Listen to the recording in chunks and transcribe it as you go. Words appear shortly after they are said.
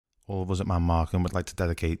All of us at Man Markham would like to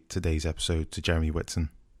dedicate today's episode to Jeremy Whitson.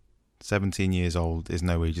 17 years old is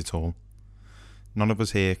no age at all. None of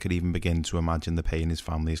us here could even begin to imagine the pain his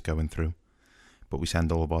family is going through, but we send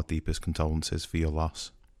all of our deepest condolences for your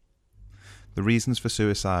loss. The reasons for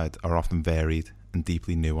suicide are often varied and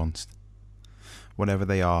deeply nuanced. Whatever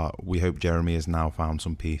they are, we hope Jeremy has now found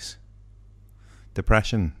some peace.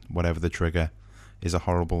 Depression, whatever the trigger, is a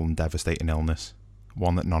horrible and devastating illness,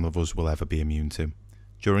 one that none of us will ever be immune to.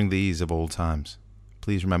 During these of all times,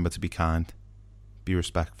 please remember to be kind, be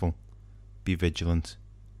respectful, be vigilant,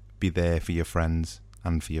 be there for your friends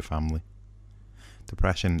and for your family.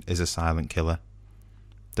 Depression is a silent killer.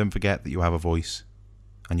 Don't forget that you have a voice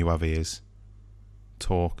and you have ears.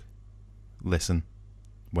 Talk, listen,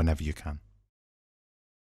 whenever you can.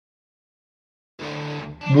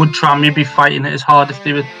 Would Tranmere be fighting it as hard if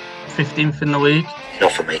they were 15th in the league?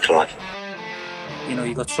 Not for me, Clive. You know,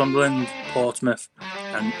 you've got Sunderland, Portsmouth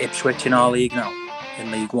and Ipswich in our league now, in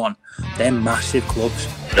League One. They're massive clubs.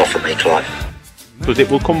 Not for me, Clive. Because it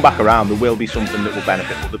will come back around. There will be something that will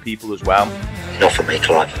benefit other people as well. Not for me,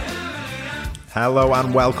 Clive. Hello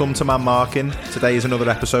and welcome to Man Marking. Today is another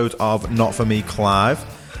episode of Not For Me, Clive.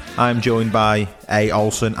 I'm joined by A.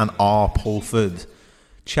 Olsen and R. Pulford.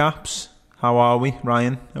 Chaps, how are we?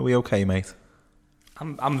 Ryan, are we okay, mate?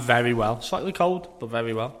 I'm very well. Slightly cold, but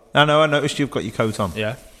very well. I know, I noticed you've got your coat on.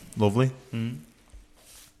 Yeah. Lovely.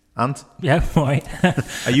 And? Yeah, right.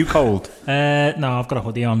 Are you cold? No, I've got a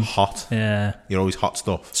hoodie on. Hot? Yeah. You're always hot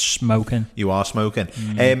stuff. Smoking. You are smoking.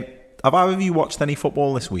 Have either of you watched any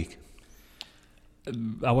football this week?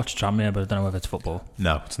 I watched Tranmere, but I don't know if it's football.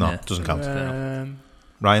 No, it's not. Yeah. Doesn't count.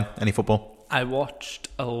 Ryan, any football? I watched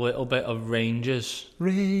a little bit of Rangers.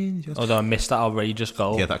 Rangers. Although I missed that outrageous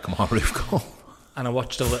goal. Yeah, that Kamara Roof goal. And I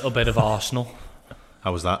watched a little bit of Arsenal.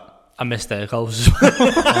 How was that? I missed their goals as well.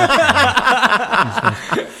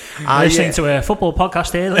 Listening to a football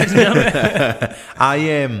podcast here, ladies and gentlemen.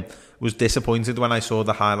 I was disappointed when I saw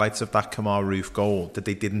the highlights of that Kamara Roof goal that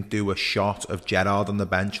they didn't do a shot of Gerrard on the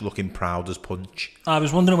bench looking proud as punch. I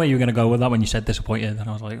was wondering where you were going to go with that when you said disappointed, and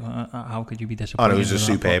I was like, how could you be disappointed? Oh, it was a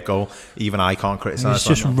superb goal. Even I can't criticise that.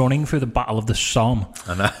 He was just running through the battle of the Somme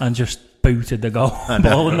and just booted the goal,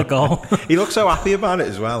 ball in the goal. He looked so happy about it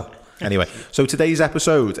as well. Anyway, so today's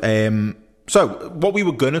episode, so what we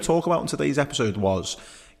were going to talk about in today's episode was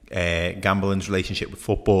gambling's relationship with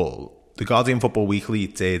football. The Guardian Football Weekly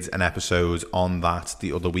did an episode on that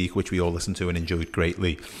the other week, which we all listened to and enjoyed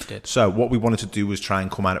greatly. So what we wanted to do was try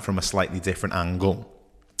and come at it from a slightly different angle,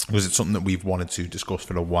 because it's something that we've wanted to discuss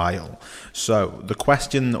for a while. So the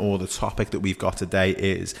question or the topic that we've got today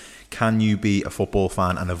is, can you be a football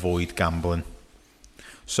fan and avoid gambling?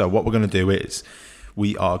 So what we're going to do is,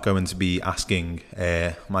 we are going to be asking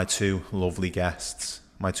my two lovely guests,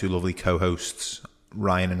 my two lovely co-hosts,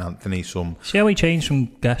 Ryan and Anthony, some... See how we changed from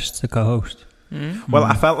guest to co-host? Well,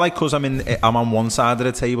 I felt like because I'm on one side of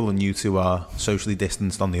the table and you two are socially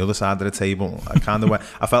distanced on the other side of the table, I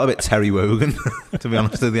felt a bit Terry Wogan, to be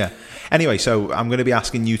honest with you. Anyway, so I'm going to be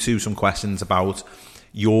asking you two some questions about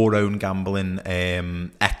your own gambling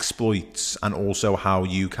exploits and also how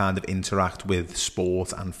you kind of interact with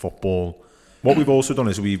sport and football. What we've also done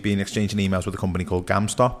is we've been exchanging emails with a company called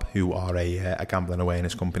GamStop, who are a gambling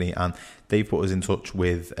awareness company, and they've put us in touch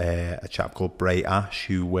with a chap called Bray Ash,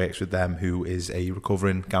 who works with them, who is a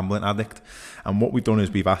recovering gambling addict. And what we've done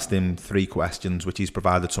is we've asked him 3 questions, which he's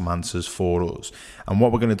provided some answers for us. And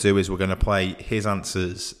what we're going to do is we're going to play his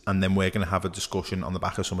answers, and then we're going to have a discussion on the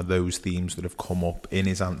back of some of those themes that have come up in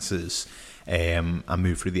his answers, and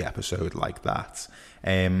move through the episode like that.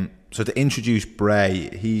 So to introduce Bray,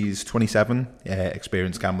 he's 27,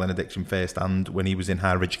 experienced gambling addiction firsthand when he was in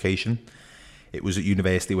higher education. It was at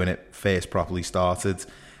university when it first properly started,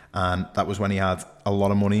 and that was when he had a lot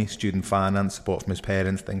of money, student finance, support from his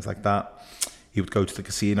parents, things like that. He would go to the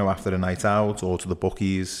casino after a night out or to the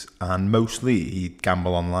bookies, and mostly he'd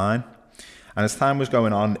gamble online. And as time was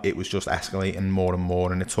going on, it was just escalating more and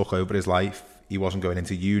more, and it took over his life. He wasn't going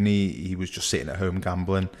into uni, he was just sitting at home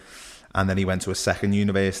gambling. And then he went to a second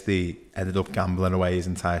university, ended up gambling away his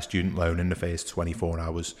entire student loan in the first 24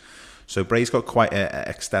 hours. So Bray's got quite an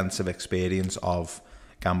extensive experience of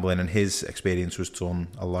gambling, and his experience was done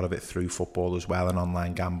a lot of it through football as well and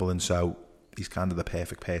online gambling. So he's kind of the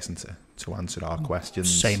perfect person to answer our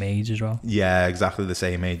questions. Same age as well. Yeah, exactly the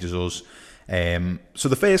same age as us. So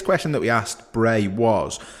the first question that we asked Bray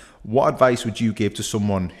was, what advice would you give to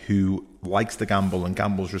someone who likes to gamble and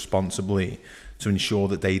gambles responsibly to ensure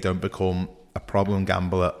that they don't become a problem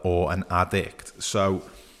gambler or an addict? So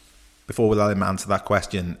before we let him answer that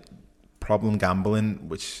question, problem gambling,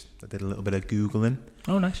 which I did a little bit of Googling,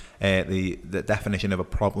 Oh, nice. The definition of a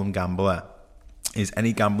problem gambler is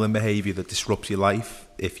any gambling behaviour that disrupts your life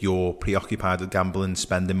if you're preoccupied with gambling,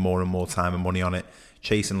 spending more and more time and money on it,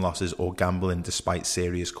 chasing losses, or gambling despite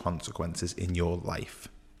serious consequences in your life.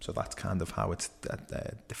 So that's kind of how it's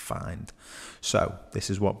defined. So this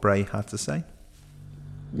is what Bray had to say.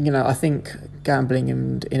 I think gambling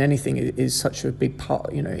in anything is such a big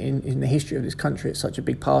part, in the history of this country, it's such a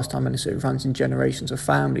big pastime, and it sort of runs in generations of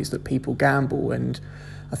families that people gamble. And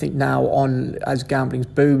I think now as gambling's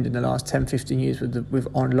boomed in the last 10, 15 years with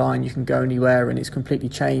online, you can go anywhere and it's completely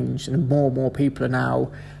changed. And more people are now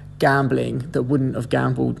gambling that wouldn't have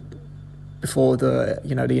gambled before the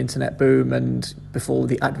internet boom and before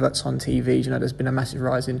the adverts on TV. There's been a massive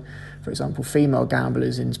rise in, for example, female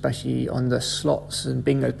gamblers, and especially on the slots and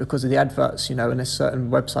bingos because of the adverts. And there's certain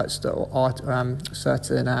websites that are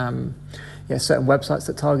certain websites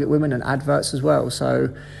that target women and adverts as well. So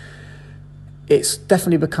it's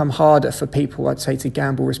definitely become harder for people, I'd say, to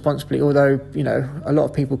gamble responsibly. Although a lot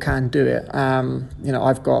of people can do it.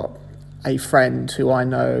 I've got a friend who I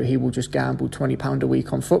know, he will just gamble £20 a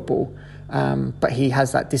week on football. But he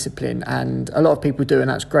has that discipline, and a lot of people do, and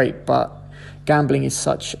that's great. But gambling is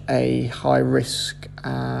such a high risk,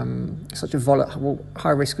 such a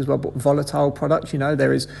high risk as well, but volatile product.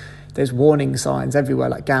 There's warning signs everywhere,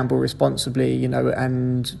 like gamble responsibly.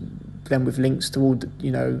 And then with links to all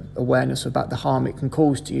awareness about the harm it can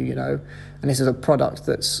cause to you. And this is a product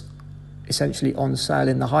that's essentially on sale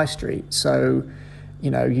in the high street. So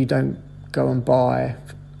you don't go and buy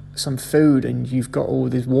some food and you've got all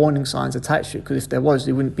these warning signs attached to it, because if there was,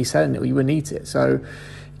 they wouldn't be selling it or you wouldn't eat it. So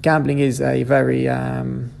gambling is a very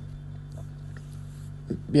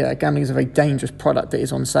dangerous product that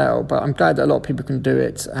is on sale. But I'm glad that a lot of people can do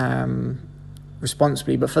it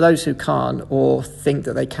responsibly. But for those who can't, or think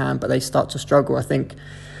that they can but they start to struggle, I think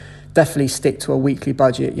definitely stick to a weekly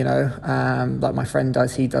budget. Like my friend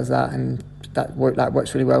does, he does that, and that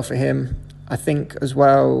works really well for him. I think as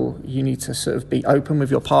well, you need to sort of be open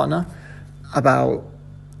with your partner or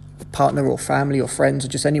family or friends or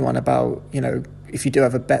just anyone about, if you do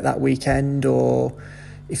have a bet that weekend or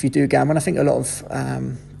if you do gamble. And I think a lot of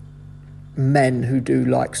men who do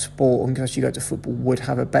like sport and actually go to football would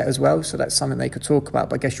have a bet as well. So that's something they could talk about.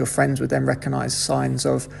 But I guess your friends would then recognise signs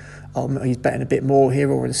of, he's betting a bit more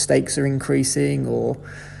here, or the stakes are increasing, or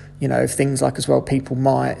things like as well, people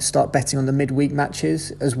might start betting on the midweek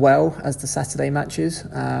matches as well as the Saturday matches,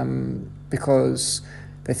 because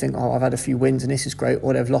they think, I've had a few wins and this is great,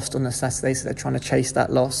 or they've lost on the Saturday, so they're trying to chase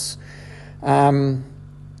that loss.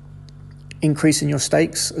 Increasing your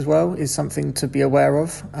stakes as well is something to be aware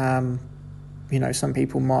of. Some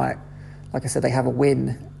people might, like I said, they have a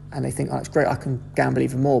win and they think, it's great, I can gamble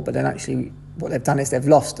even more, but then actually what they've done is they've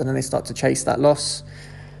lost, and then they start to chase that loss.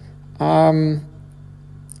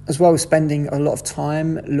 As well as spending a lot of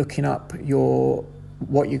time looking up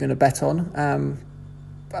what you're going to bet on,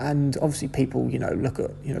 and obviously people look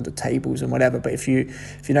at the tables and whatever. But if you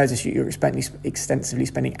notice you're extensively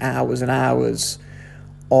spending hours and hours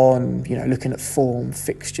on looking at form,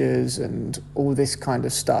 fixtures, and all this kind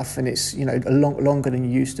of stuff, and it's longer than you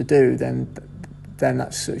used to do, then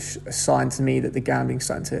that's a sign to me that the gambling's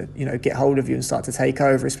starting to get hold of you and start to take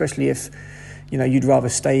over, especially if you'd rather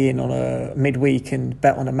stay in on a midweek and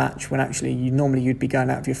bet on a match when actually you'd be going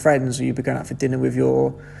out with your friends, or you'd be going out for dinner with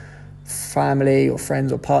your family or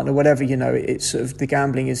friends or partner, whatever. It's sort of, the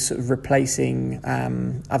gambling is sort of replacing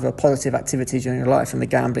other positive activities in your life, and the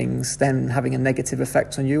gambling's then having a negative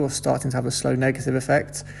effect on you, or starting to have a slow negative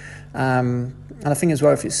effect. And I think as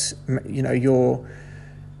well, if it's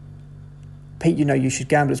you should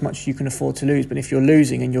gamble as much as you can afford to lose. But if you're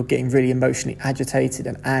losing and you're getting really emotionally agitated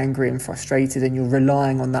and angry and frustrated, and you're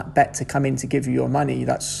relying on that bet to come in to give you your money,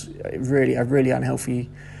 that's really a really unhealthy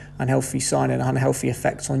sign and unhealthy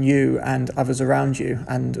effect on you and others around you.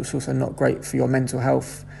 And it's also not great for your mental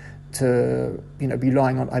health to be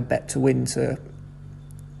relying on I bet to win to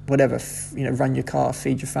whatever, run your car,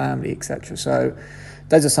 feed your family, etc. So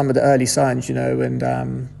those are some of the early signs,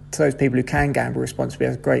 and to those people who can gamble responsibly,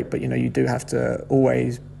 that's great, but you do have to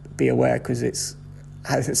always be aware, because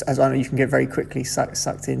as I know, you can get very quickly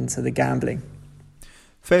sucked into the gambling.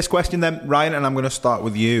 First question then, Ryan, and I'm going to start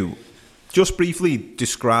with you. Just briefly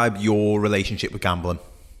describe your relationship with gambling.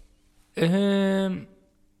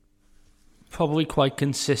 Probably quite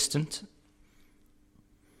consistent.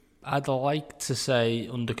 I'd like to say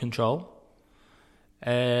under control.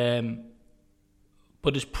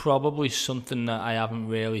 But it's probably something that I haven't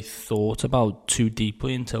really thought about too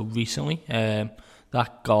deeply until recently.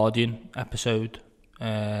 That Guardian episode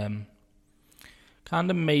kind kind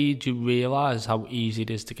of made you realise how easy it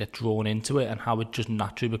is to get drawn into it and how it just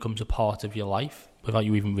naturally becomes a part of your life without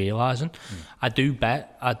you even realising. I do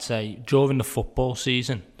bet, I'd say, during the football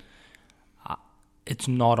season, it's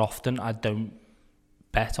not often I don't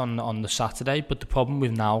bet on the Saturday, but the problem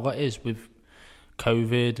we've now got is with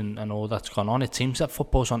COVID and all that's gone on, it seems that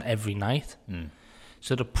football's on every night.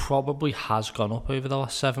 So it probably has gone up over the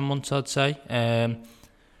last 7 months, I'd say.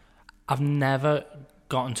 I've never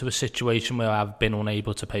gotten to a situation where I've been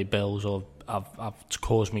unable to pay bills or it's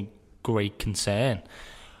caused me great concern.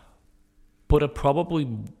 But I probably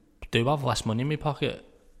do have less money in my pocket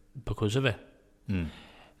because of it.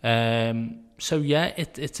 So yeah,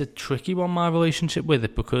 it's a tricky one, my relationship with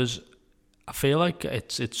it, because I feel like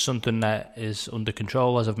it's something that is under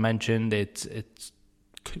control, as I've mentioned. It's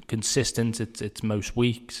consistent. It's most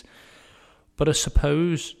weeks, but I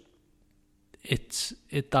suppose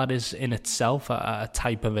that is in itself a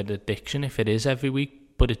type of an addiction if it is every week.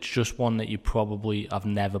 But it's just one that I've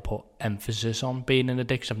never put emphasis on being an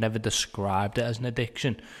addiction. I've never described it as an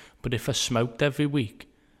addiction. But if I smoked every week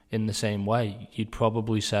in the same way, you'd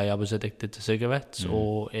probably say I was addicted to cigarettes,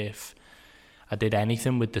 or if I did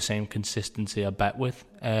anything with the same consistency I bet with.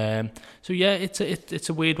 So yeah, it's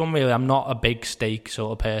a weird one really. I'm not a big steak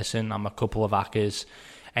sort of person. I'm a couple of acres,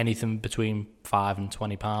 anything between £5 and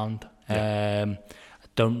 £20. I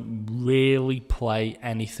don't really play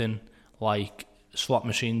anything like slot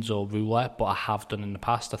machines or roulette, but I have done in the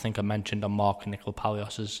past. I think I mentioned on Mark and Nicola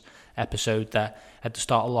Palios's episode that at the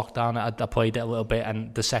start of lockdown I played it a little bit,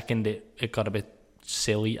 and the second it got a bit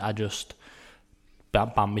silly, I just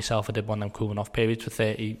banned myself. I did one of them cooling off periods for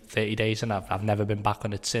 30 days, and I've never been back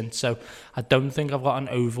on it since. So I don't think I've got an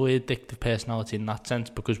overly addictive personality in that sense,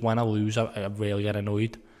 because when I lose I really get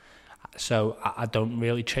annoyed. So I don't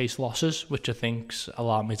really chase losses, which I think's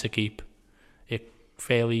allowed me to keep it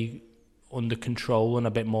fairly under control and a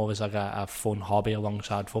bit more as like a fun hobby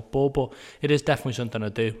alongside football. But it is definitely something I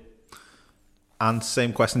do. And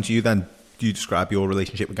same question to you then. Do you describe your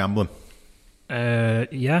relationship with gambling?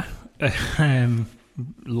 Yeah.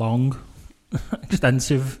 Long,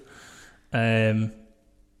 extensive, and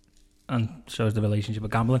so is the relationship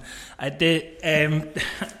with gambling.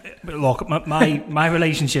 Look, my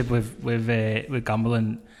relationship with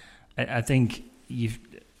gambling, I think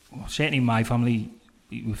certainly my family,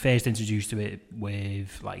 we were first introduced to it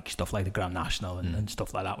with like stuff like the Grand National and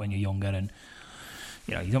stuff like that when you're younger, and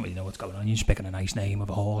you don't really know what's going on. You're just picking a nice name of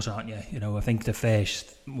a horse, aren't you? I think the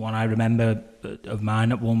first one I remember of mine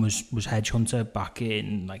that won was Hedge Hunter back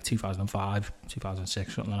in like 2005,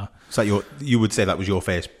 2006, something like that. So you would say that was your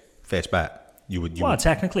first bet? Well,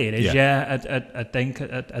 technically it is, yeah. I think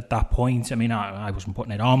at that point, I mean, I wasn't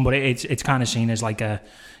putting it on, but it's kind of seen as like a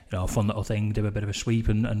fun little thing. Do a bit of a sweep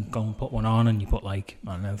and go and put one on, and you put like,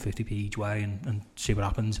 I don't know, 50p each way and see what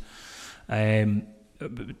happens.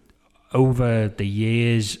 Over the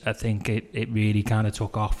years, I think it really kind of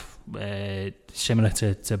took off, similar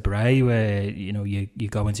to Bray, where you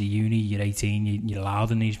go into uni, you're 18, you're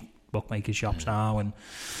allowed in these bookmaker shops now, and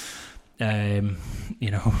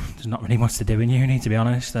there's not really much to do in uni, to be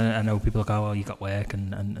honest. I know people go, well, you got work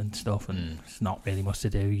and stuff, and it's not really much to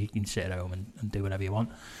do. You can sit at home and do whatever you want.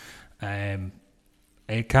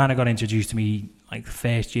 It kind of got introduced to me like the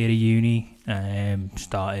first year of uni.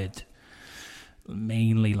 Started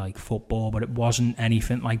mainly like football, but it wasn't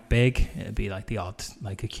anything like big. It'd be like the odd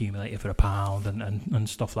like accumulator for £1 and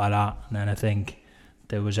stuff like that. And then I think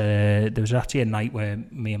there was actually a night where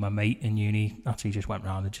me and my mate in uni actually just went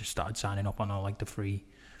round and just started signing up on all like the free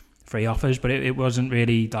offers, but it wasn't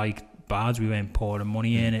really like bad. We weren't pouring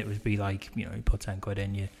money in. It would be like, you put 10 quid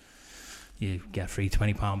in, you get a free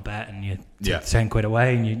 £20 bet, and you take 10 quid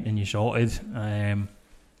away and you sorted.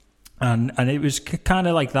 And it was kind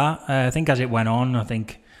of like that. I think as it went on, I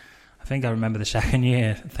think I remember the second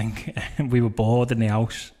year, I think we were bored in the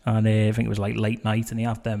house, and I think it was like late night, and they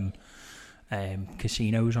have them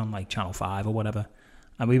casinos on like Channel 5 or whatever,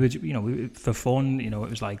 and we would, for fun, it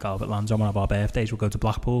was like, if it lands on one of our birthdays, we'll go to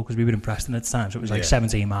Blackpool, because we were in Preston at the time, so it was like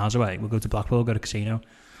 17 miles away. We'll go to Blackpool, go to casino,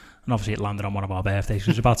 and obviously it landed on one of our birthdays.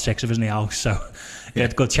 There was about 6 of us in the house, so we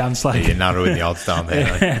had a good chance. Like, you're narrowing the odds down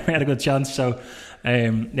there. Like. We had a good chance, so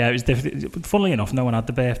it was difficult. Funnily enough, no one had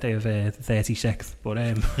the birthday of 36th, but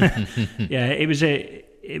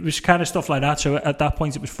it was kind of stuff like that. So at that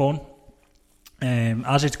point it was fun.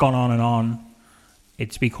 As it's gone on and on,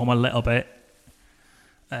 it's become a little bit.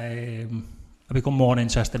 I've become more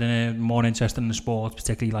interested in the sport,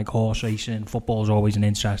 particularly like horse racing. Football is always an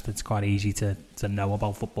interest. It's quite easy to know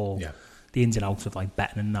about football. Yeah. The ins and outs of like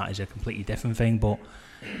betting and that is a completely different thing. But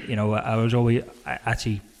I was always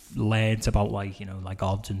actually learned about like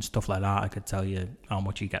odds and stuff like that. I could tell you how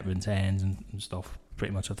much you get returns and stuff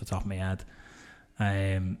pretty much off the top of my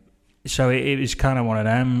head. So it was kind of one of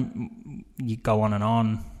them. You go on, and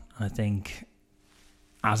I think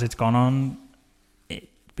as it's gone on, it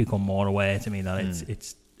become more aware to me that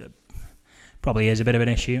it's probably is a bit of an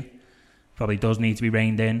issue. Probably does need to be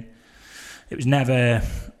reined in. It was never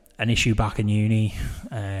an issue back in uni,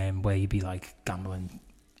 where you'd be like gambling,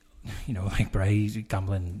 like Bray,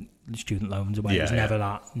 gambling student loans away. It was never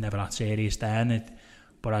that serious then.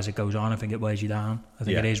 But as it goes on, I think it wears you down. I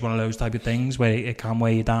think it is one of those type of things where it can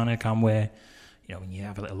weigh you down. It can wear, when you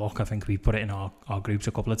have a little look, I think we put it in our groups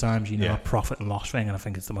a couple of times, a profit and loss thing, and I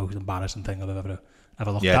think it's the most embarrassing thing I've ever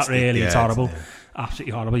looked at, really. It's horrible.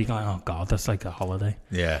 Absolutely horrible. You're going, oh God, that's like a holiday.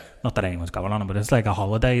 Yeah. Not that anyone's going on it, but it's like a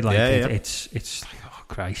holiday. Like it's like, oh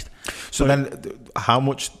Christ. So then, how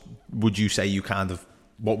much would you say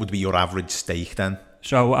what would be your average stake then?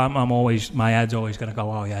 So I'm always, my head's always going to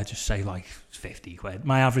go, oh yeah, just say like 50 quid.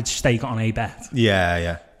 My average stake on a bet.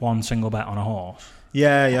 Yeah. One single bet on a horse.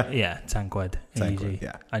 Yeah, 10 quid. 10 easy. Quid,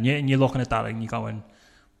 yeah. And you're looking at that and you're going,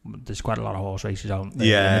 there's quite a lot of horse races out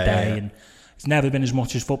there in the day. And it's never been as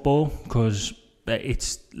much as football because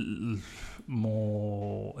it's a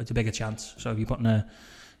bigger chance. So if you're putting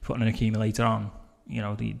an accumulator on,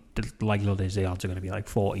 the likelihood is the odds are going to be like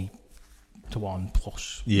 40 to 1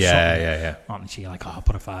 plus. Yeah. Aren't you like, I'll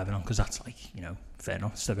put a 5 in on because that's like, fair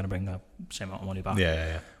enough. It's still going to bring the same amount of money back.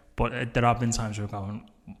 Yeah. But there have been times where I'm going,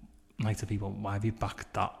 like to people, why have you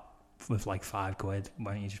backed that with like 5 quid?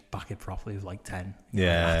 Why don't you just back it properly with like 10?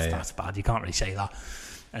 That's bad. You can't really say that.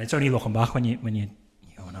 And it's only looking back when you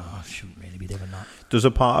go, no, I shouldn't really be doing that. Does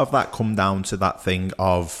a part of that come down to that thing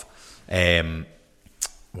of,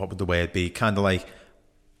 what would the word be? Kind of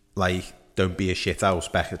like don't be a shithouse,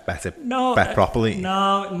 bet properly.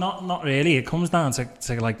 No, not really. It comes down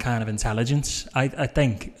to like kind of intelligence. I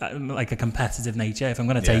think like a competitive nature. If I'm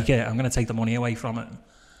going to take it, I'm going to take the money away from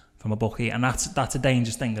a bookie, and that's a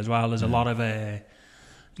dangerous thing as well. There's a lot of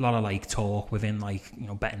like talk within like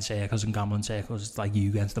betting circles and gambling circles. It's like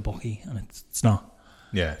you against the bookie, and it's not.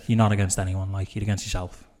 Yeah, you're not against anyone. Like you're against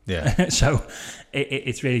yourself. Yeah. So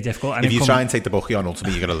it's really difficult. And if you try and take the bookie on,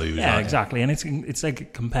 ultimately you're going to lose. Yeah, exactly. And it's like a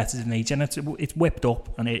competitive nature, and it's whipped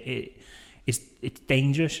up, and it's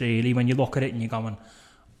dangerous really when you look at it and you're going,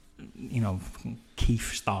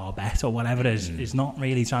 Keith Star Bet or whatever it is not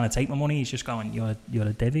really trying to take my money. He's just going, you're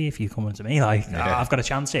a divvy if you're coming to me. Like I've got a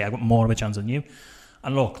chance here. I've got more of a chance than you.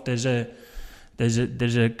 And look, there's a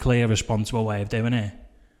clear, responsible way of doing it.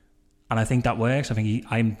 And I think that works. I think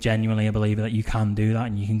I'm genuinely a believer that you can do that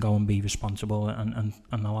and you can go and be responsible and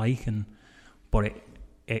the like. But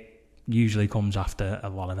it usually comes after a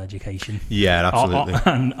lot of education. Yeah, absolutely.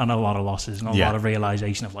 And a lot of losses and a lot of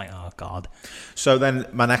realisation of like, oh, God. So then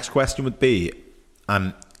my next question would be,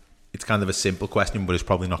 and it's kind of a simple question, but it's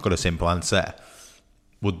probably not got a simple answer,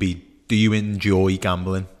 would be, do you enjoy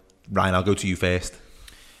gambling? Ryan, I'll go to you first.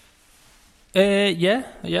 Yeah,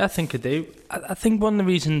 I think I do. I think one of the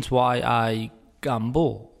reasons why I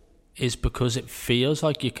gamble is because it feels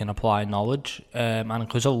like you can apply knowledge, and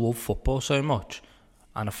because I love football so much,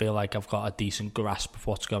 and I feel like I've got a decent grasp of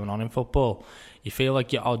what's going on in football. You feel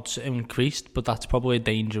like your odds are increased, but that's probably a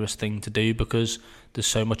dangerous thing to do because there's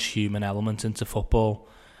so much human element into football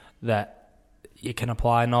that you can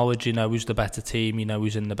apply knowledge. You know who's the better team, you know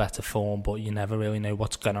who's in the better form, but you never really know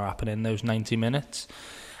what's going to happen in those 90 minutes.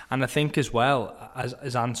 And I think as well,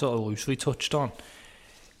 as Anne sort of loosely touched on,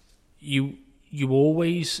 you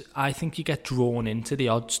always, I think you get drawn into the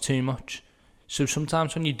odds too much. So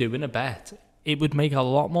sometimes when you're doing a bet, it would make a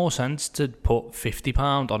lot more sense to put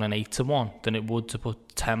 £50 on an 8-1 than it would to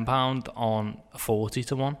put £10 on a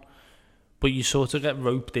 40-1. But you sort of get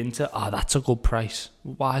roped into, that's a good price.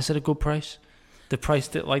 Why is it a good price? They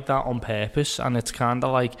priced it like that on purpose, and it's kind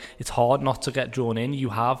of like, it's hard not to get drawn in. You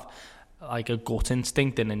have like a gut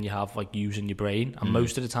instinct and then you have like using your brain, and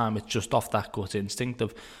most of the time it's just off that gut instinct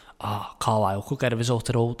of Carlisle could get a result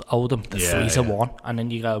at Oldham, the 3-1, and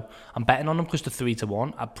then you go, I'm betting on them because the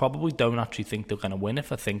 3-1. I probably don't actually think they're going to win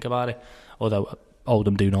if I think about it, although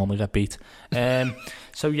Oldham do normally get beat.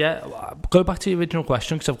 So yeah, go back to the original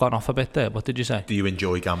question because I've gone off a bit there. What did you say? Do you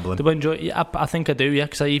enjoy gambling? Do I enjoy? Yeah, I think I do. Yeah,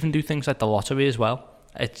 because I even do things like the lottery as well.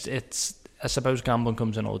 It's I suppose gambling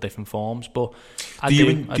comes in all different forms, but do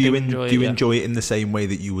you enjoy it in the same way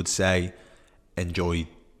that you would say enjoy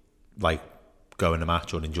like going to a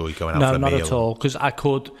match or enjoy going out for a meal? No, not at all. Because I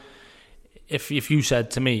could, if you said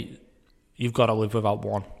to me, you've got to live without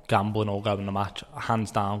one, gambling or going to a match, hands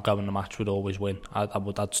down, going to a match would always win.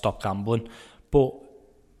 I'd stop gambling. But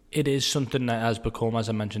it is something that has become, as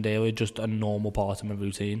I mentioned earlier, just a normal part of my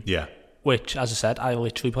routine. Yeah. Which, as I said, I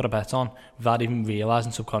literally put a bet on without even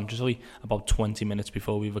realising subconsciously about 20 minutes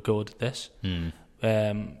before we recorded this.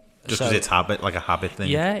 Just because it's like a habit thing.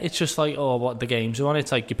 Yeah, it's just like, what the games are on.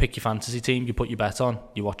 It's like you pick your fantasy team, you put your bet on,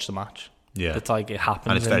 you watch the match. Yeah. It's like it happens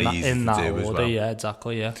and it's very easy in to that do order. as well. Yeah,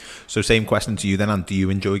 exactly, yeah. So same question to you then, and do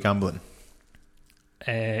you enjoy gambling?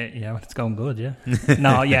 Yeah, it's going good, yeah.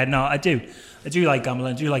 No, I do. I do like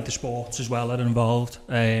gambling. I do like the sports as well that are involved.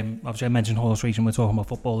 Obviously, I mentioned horse racing. We're talking about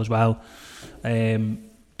football as well. The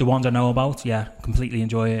ones I know about, yeah, completely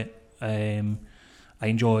enjoy it. I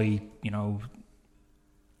enjoy,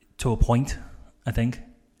 to a point, I think.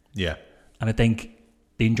 Yeah. And I think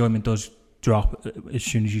the enjoyment does drop as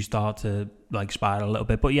soon as you start to like spiral a little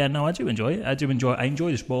bit. But yeah, no, I do enjoy it. I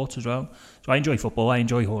enjoy the sports as well. So I enjoy football. I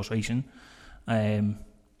enjoy horse racing.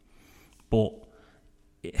 But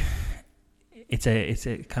it's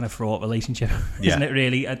a kind of fraught relationship, isn't it?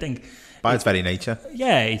 Really, I think by its very nature.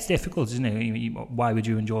 Yeah, it's difficult, isn't it? Why would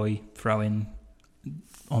you enjoy throwing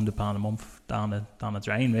 £100 a month down the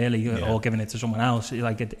drain, really, or giving it to someone else?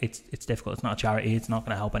 Like it's difficult. It's not a charity. It's not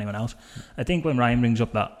going to help anyone else. I think when Ryan brings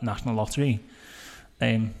up that national lottery,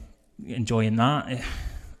 enjoying that,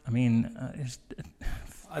 I mean,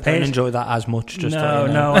 I don't enjoy that as much. Just no,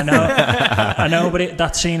 I know, I know, but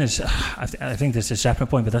that's seen as I think there's a separate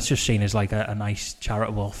point, but that's just seen as like a nice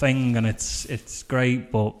charitable thing, and it's great.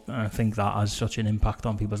 But I think that has such an impact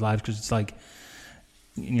on people's lives because it's like,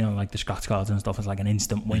 like the scratch cards and stuff is like an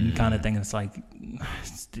instant win kind of thing. And it's like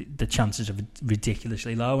the chances are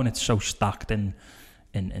ridiculously low, and it's so stacked in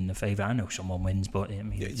the favour. I know someone wins, but I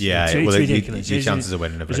mean, it's ridiculous. Your chances of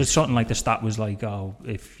winning are There's something like the stat was like,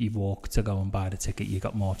 if you walk to go and buy the ticket, you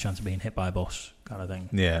got more chance of being hit by a bus, kind of thing.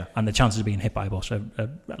 Yeah. And the chances of being hit by a bus are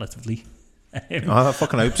relatively. I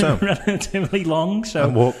fucking hope so. Relatively long. So I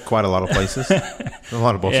walk quite a lot of places, a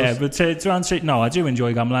lot of buses. Yeah, but to answer it, no, I do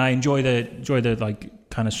enjoy gambling. I enjoy the like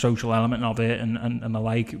kind of social element of it, and I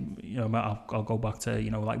like, I'll go back to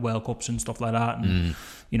like World Cups and stuff like that, and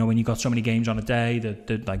when you got so many games on a day,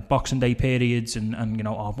 the like Boxing Day periods, and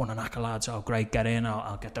I've won an ACCA, lads, great, get in,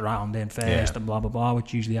 I'll get the round in first, and blah blah blah,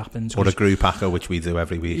 which usually happens. Or a group ACCA, which we do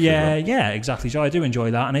every week. Yeah, exactly. So I do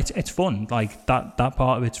enjoy that, and it's fun. Like that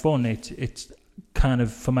part of it's fun. It's kind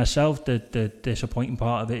of, for myself, the disappointing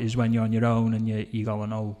part of it is when you're on your own and you go,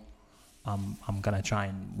 I'm gonna try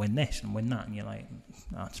and win this and win that, and you're like,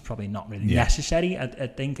 that's probably not really necessary. I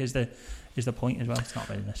think is the point as well. It's not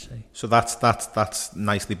really necessary. So that's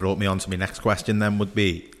nicely brought me on to my next question. Then would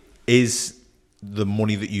be: is the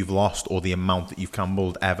money that you've lost or the amount that you've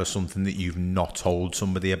gambled ever something that you've not told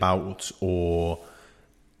somebody about, or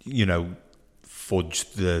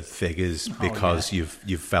fudged the figures because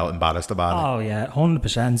you've felt embarrassed about it? Oh yeah,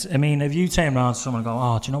 100%. I mean, if you turn around to someone and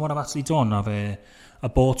go, do you know what I've actually done? I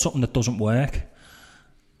bought something that doesn't work,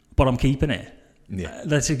 but I'm keeping it. Yeah,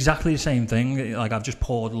 that's exactly the same thing. Like, I've just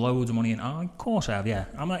poured loads of money in. Oh, of course I have. Yeah,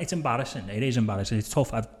 it's embarrassing. It is embarrassing. It's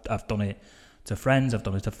tough. I've done it to friends. I've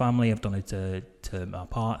done it to family. I've done it to my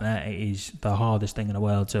partner. It is the hardest thing in the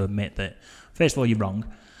world to admit that. First of all, you're wrong,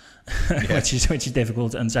 which is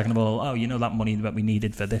difficult, and second of all, that money that we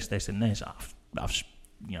needed for this, and this, I've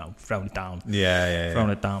thrown it down. Thrown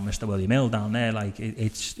it down, Mr. William Hill down there. Like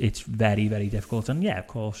it's very, very difficult, and of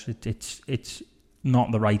course it's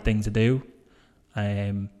not the right thing to do.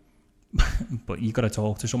 But you got to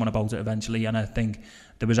talk to someone about it eventually. And I think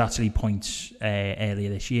there was actually points earlier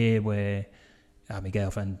this year where I had my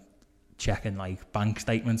girlfriend checking like bank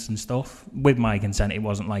statements and stuff with my consent. It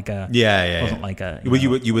wasn't like a wasn't like a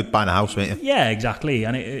you were buying a house, weren't you? Yeah, exactly.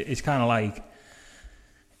 And it's kind of like,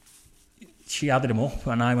 she added them up,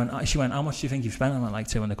 and she went, how much do you think you've spent? I went, like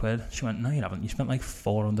 200 quid. She went, no, you haven't. You spent like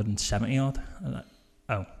 470 odd. I was like,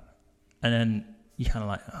 oh. And then you kind of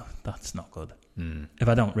like, that's not good. If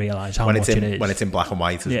I don't realise how much it is. When it's in black and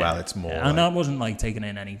white as well, it's more. And I wasn't like taking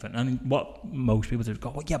in anything. And what most people do is go,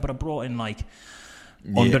 but I brought in like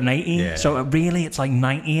 180. Yeah. So really it's like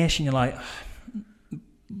 90-ish, and you're like,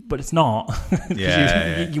 but it's not.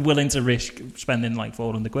 You're willing to risk spending like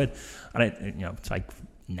 400 quid. And it's like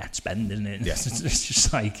net spend, isn't it? Yeah. It's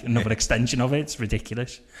just like another extension of it. It's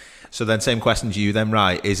ridiculous. So then, same question to you then,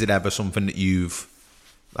 right? Is it ever something that you've,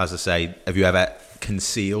 as I say, have you ever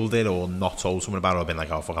concealed it or not told someone about it, or been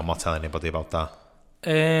like, oh fuck, I'm not telling anybody about that?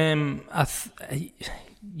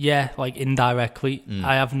 Like indirectly.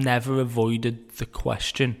 I have never avoided the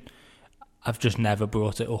question. I've just never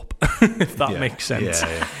brought it up, if that makes sense.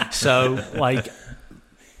 So like,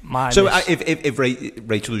 if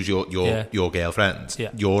Rachel is your girlfriend,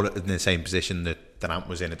 you're in the same position that that Ant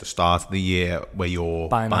was in at the start of the year, where you're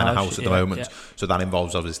buying a house at the moment. Yeah. So that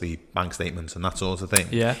involves obviously bank statements and that sort of thing.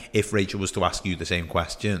 Yeah. If Rachel was to ask you the same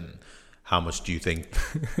question, how much do you think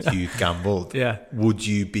you'd gambled? Yeah. Would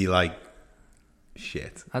you be like,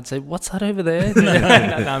 shit? I'd say, what's that over there? No,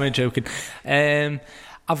 I'm joking.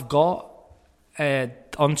 I've got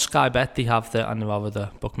on Sky Bet, they have and they're over the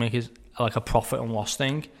bookmakers, like a profit and loss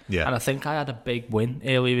thing. Yeah. And I think I had a big win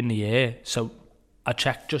earlier in the year. So I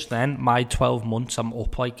checked just then, my 12 months, I'm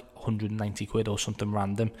up like 190 quid or something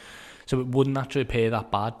random. So it wouldn't actually appear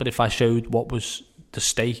that bad. But if I showed what was the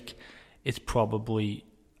stake, it's probably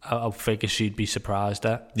a figure she'd be surprised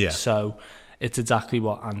at. Yeah. So it's exactly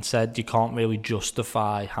what Anne said. You can't really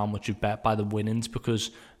justify how much you bet by the winnings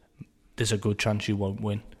because there's a good chance you won't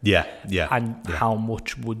win. Yeah. And how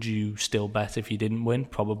much would you still bet if you didn't win?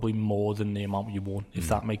 Probably more than the amount you won, if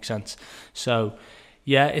that makes sense. So,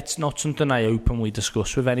 yeah, it's not something I openly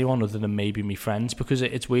discuss with anyone other than maybe my friends, because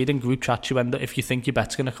it's weird in group chats. You end up, if you think your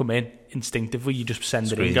bet's going to come in, instinctively you just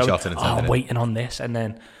send it in, go, I'm waiting on this, and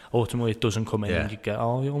then ultimately it doesn't come in, and you go,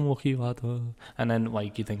 oh, you're unlucky, lad. And then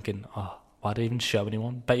like you're thinking, oh, why'd I even show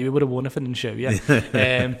anyone? Bet you would have won if I didn't show you.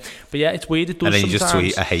 But yeah, it's weird. It does. And then you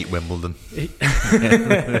sometimes. just tweet, I hate Wimbledon.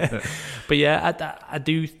 But yeah, I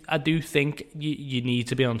do think you need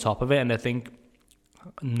to be on top of it, and I think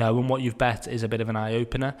knowing what you've bet is a bit of an eye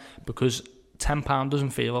opener, because £10 doesn't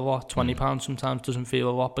feel a lot, £20 sometimes doesn't feel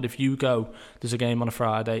a lot, but if you go, there's a game on a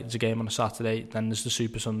Friday, there's a game on a Saturday, then there's the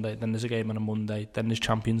Super Sunday, then there's a game on a Monday, then there's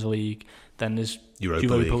Champions League, then there's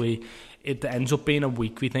Europa League. It ends up being a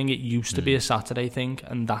weekly thing. It used to be a Saturday thing,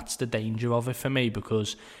 and that's the danger of it for me,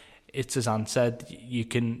 because it's, as Ant said, you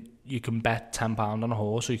can bet £10 on a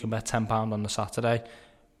horse, or you can bet £10 on the Saturday,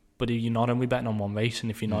 but if you're not only betting on one race,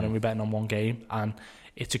 and if you're not only betting on one game, and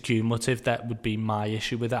it's accumulative, that would be my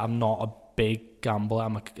issue with it. I'm not a big gambler.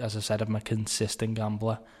 As I said, I'm a consistent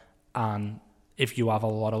gambler, and if you have a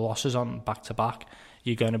lot of losses on back to back,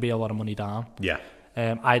 you're going to be a lot of money down. Yeah.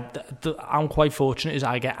 I'm quite fortunate is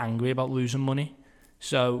I get angry about losing money,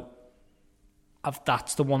 so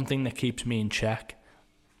that's the one thing that keeps me in check,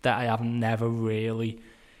 that I have never really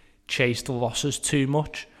chased the losses too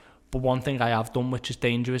much. But one thing I have done, which is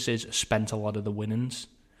dangerous, is spent a lot of the winnings.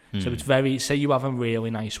 So it's very, say you have a really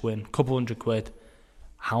nice win, couple £100,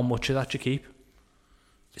 how much of that you keep?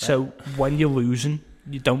 So when you're losing,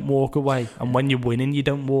 you don't walk away, and when you're winning, you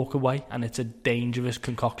don't walk away, and it's a dangerous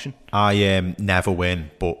concoction. I never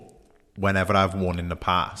win, but whenever I've won in the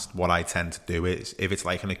past, what I tend to do is, if it's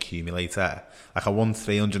like an accumulator, like I won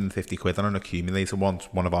 350 quid on an accumulator once,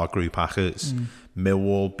 one of our group hackers.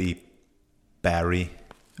 Millwall beat Bury.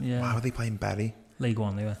 Yeah. Why were they playing Bury? League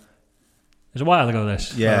One, they were. It was a while ago,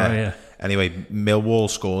 this. Yeah. Oh, yeah. Anyway, Millwall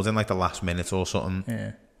scored in like the last minute or something.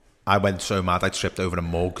 Yeah. I went so mad, I tripped over a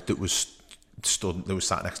mug that was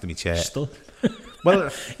sat next to my chair. Stood?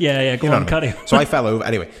 Well, yeah, go on, carry on. So I fell over.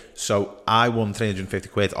 Anyway, so I won 350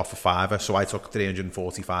 quid off a fiver, so I took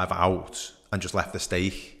 345 out and just left the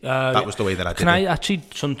stake. That was the way that I did it. Can I actually,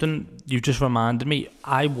 something you just reminded me,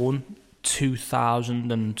 I won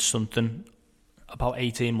 2,000 and something about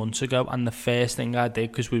 18 months ago, and the first thing I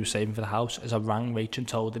did, because we were saving for the house, is I rang Rach and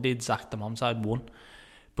told her the exact amount I'd won,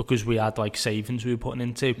 because we had like savings we were putting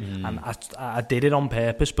into, and I did it on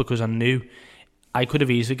purpose, because I knew I could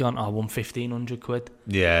have easily gone, I won 1,500 quid,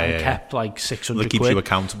 and kept like 600 quid. It keeps you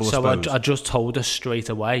accountable, so I suppose. I just told her straight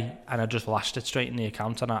away, and I just lashed it straight in the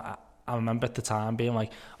account, and I remember at the time being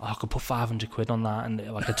like, I could put 500 quid on that, and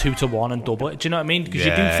like a 2-to-1 and double it. Do you know what I mean? Because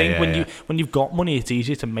you do think when you've got money, it's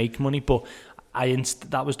easier to make money, but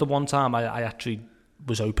that was the one time I actually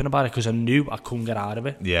was open about it, because I knew I couldn't get out of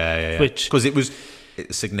it. Yeah. Because it was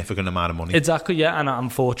a significant amount of money. Exactly, yeah. And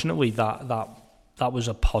unfortunately, that was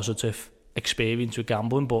a positive experience with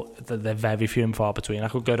gambling, but they're very few and far between. I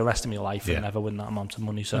could go the rest of my life and never win that amount of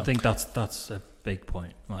money. So I think that's a big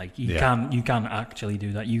point. Like you can actually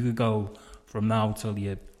do that. You could go from now till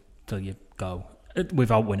you go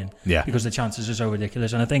without winning. Yeah. Because the chances are so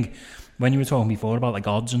ridiculous. And I think when you were talking before about like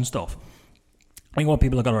odds and stuff, I think what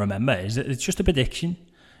people are going to remember is that it's just a prediction.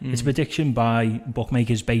 It's a prediction by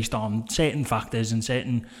bookmakers based on certain factors and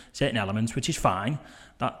certain elements, which is fine.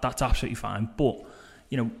 That's absolutely fine. But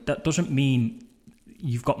that doesn't mean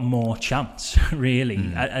you've got more chance.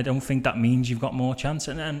 Really, I don't think that means you've got more chance.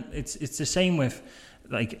 And then it's the same with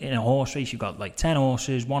like in a horse race. You've got like 10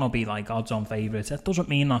 horses. One will be like odds-on favourites. That doesn't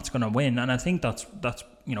mean that's going to win. And I think that's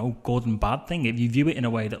good and bad thing. If you view it in a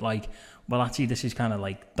way that like, well, actually, this is kind of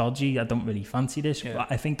like dodgy, I don't really fancy this. Yeah.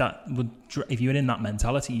 I think that would, if you're in that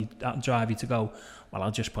mentality, that'd drive you to go, well,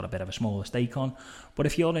 I'll just put a bit of a smaller stake on. But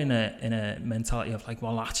if you're in a mentality of like,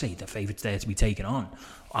 well, actually, the favourite's there to be taken on,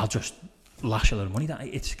 I'll just lash a lot of money. That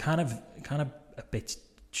it's kind of a bit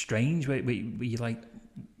strange. Where you like,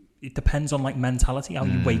 it depends on like mentality, how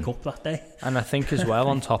you wake up that day. And I think as well,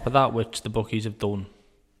 on top of that, which the bookies have done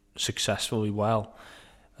successfully well,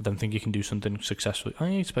 I don't think you can do something successfully.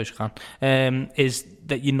 I suppose you can. Is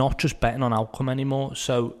that you're not just betting on outcome anymore.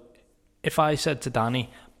 So if I said to Danny,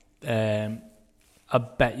 I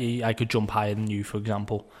bet you I could jump higher than you, for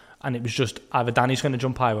example, and it was just either Danny's going to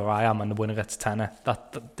jump higher where I am and the winner gets a tenner,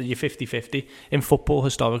 that you're 50-50. In football,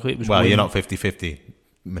 historically, it was Well, you're not 50-50.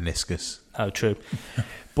 Meniscus. Oh, true.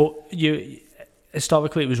 But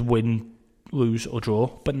historically it was win, lose or draw,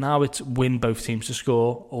 but now it's win both teams to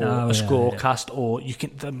score, or a scorecast, or you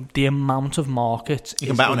can the amount of markets you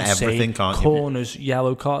can bet on everything, can't you? Corners,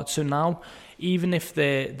 yellow cards. So now even if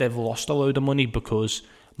they've lost a load of money because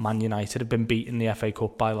Man United have been beaten in the FA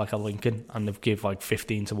Cup by like a Lincoln and they've give like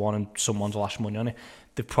 15-1 and someone's lashed money on it,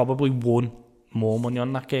 they've probably won more money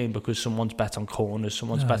on that game because someone's bet on corners,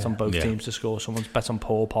 someone's bet on both teams to score, someone's bet on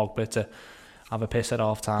Paul Pogba to have a piss at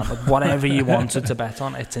half time, like whatever you wanted to bet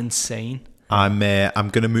on. It's insane. I'm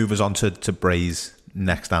going to move us on to Bray's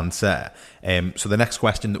next answer. So the next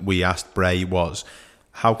question that we asked Bray was,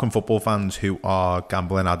 how can football fans who are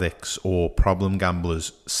gambling addicts or problem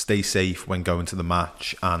gamblers stay safe when going to the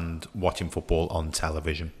match and watching football on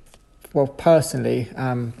television? Well, personally,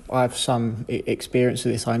 I have some experience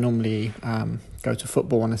with this. I normally go to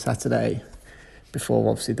football on a Saturday before,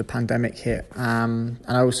 obviously, the pandemic hit. And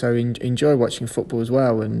I also enjoy watching football as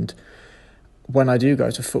well. And when I do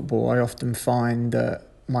go to football, I often find that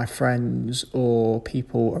my friends or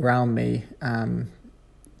people around me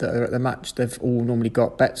that are at the match, they've all normally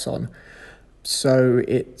got bets on. So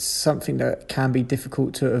it's something that can be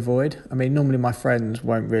difficult to avoid. I mean, normally my friends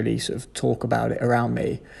won't really sort of talk about it around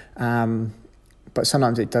me, but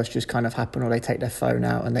sometimes it does just kind of happen, or they take their phone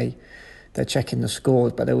out and they're checking the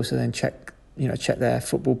scores, but they also then check their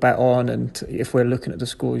football bet on. And if we're looking at the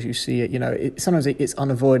scores, you see it. Sometimes it's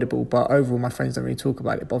unavoidable, but overall my friends don't really talk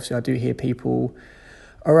about it. But obviously I do hear people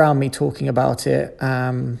around me talking about it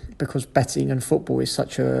because betting and football is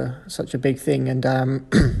such a big thing, and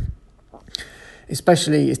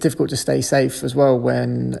especially it's difficult to stay safe as well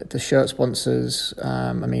when the shirt sponsors,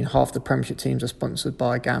 half the Premiership teams are sponsored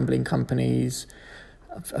by gambling companies.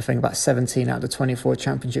 I think about 17 out of the 24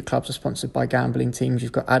 Championship clubs are sponsored by gambling teams.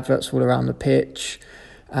 You've got adverts all around the pitch.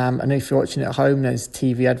 And if you're watching it at home, there's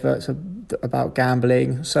TV adverts about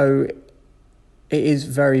gambling. So it is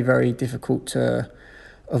very, very difficult to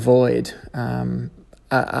avoid.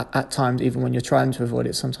 At times, even when you're trying to avoid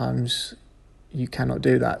it, sometimes you cannot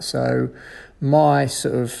do that. So my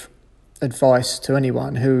sort of advice to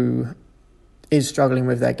anyone who is struggling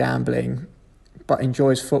with their gambling but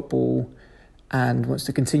enjoys football and wants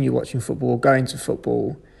to continue watching football or going to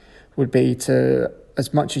football would be to,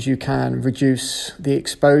 as much as you can, reduce the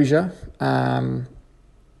exposure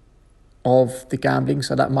of the gambling.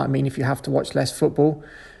 So that might mean if you have to watch less football,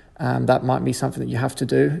 that might be something that you have to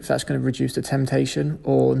do if that's going to reduce the temptation,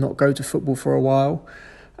 or not go to football for a while.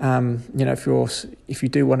 If you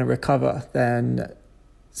do want to recover, then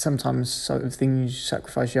sometimes sort of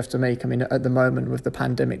sacrifice you have to make. I mean, at the moment with the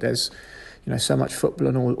pandemic, there's so much football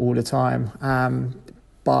on all the time.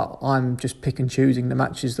 But I'm just pick and choosing the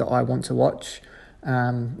matches that I want to watch.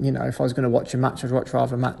 If I was going to watch a match, I'd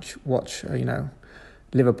rather watch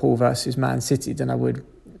Liverpool versus Man City than I would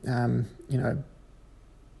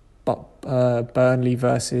Burnley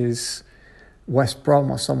versus West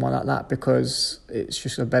Brom or someone like that, because it's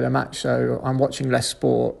just a better match. So I'm watching less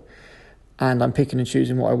sport and I'm picking and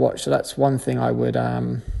choosing what I watch. So that's one thing I would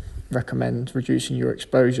recommend, reducing your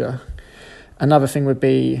exposure. Another thing would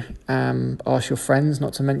be ask your friends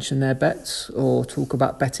not to mention their bets or talk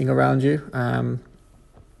about betting around you.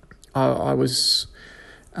 I was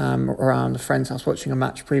around a friend's house watching a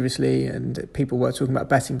match previously, and people were talking about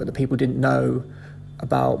betting, but the people didn't know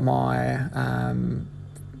about my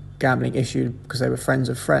gambling issue because they were friends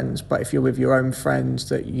of friends. But if you're with your own friends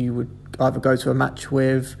that you would either go to a match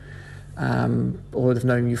with or have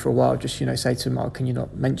known you for a while, just say to them, "Oh, can you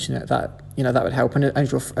not mention it?" That that would help. And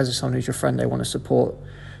as someone who's your friend, they want to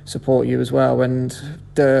support you as well. And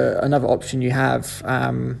another option you have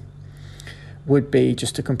would be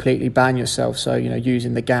just to completely ban yourself. So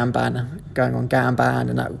using the Gamban, going on Gamban,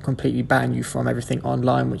 and that would completely ban you from everything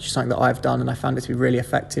online, which is something that I've done and I found it to be really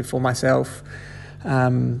effective for myself.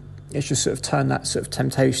 It's just sort of turn that sort of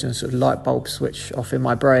temptation, sort of light bulb switch off in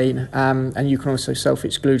my brain. And you can also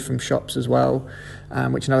self-exclude from shops as well,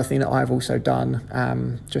 which is another thing that I've also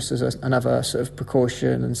done, just as another sort of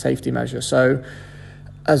precaution and safety measure. So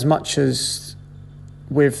as much as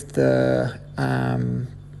with the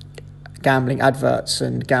gambling adverts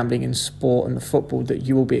and gambling in sport and the football, that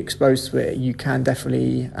you will be exposed to it. You can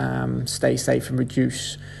definitely stay safe and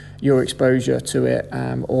reduce your exposure to it,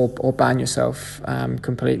 or ban yourself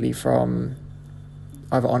completely from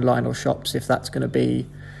either online or shops, if that's going to be,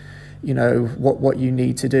 you know, what you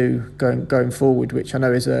need to do going forward, which I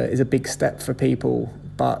know is a big step for people.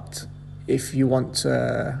 But if you want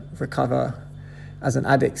to recover as an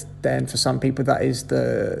addict, then for some people that is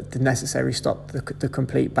the necessary stop, the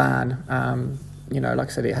complete ban. You know, like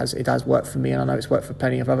I said, it has worked for me, and I know it's worked for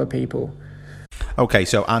plenty of other people. Okay,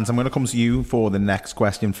 so Ant, I'm going to come to you for the next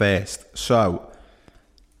question first. So,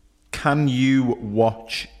 can you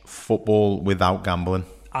watch football without gambling?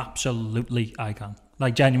 Absolutely, I can.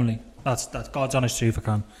 Like, genuinely, that's God's honest truth, I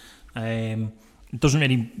can. It doesn't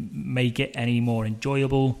really make it any more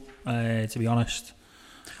enjoyable, to be honest.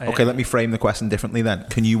 Okay, let me frame the question differently then.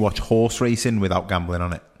 Can you watch horse racing without gambling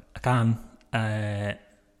on it? I can.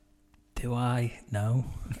 Do I? No.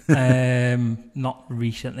 Not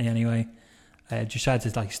recently, anyway. Just tried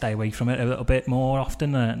to like stay away from it a little bit more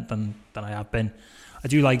often than I have been. I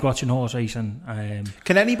do like watching horse racing.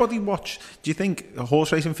 Can anybody watch? Do you think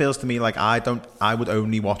horse racing feels to me like I would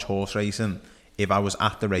only watch horse racing if I was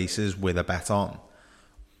at the races with a bet on,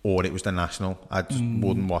 or it was the national. I just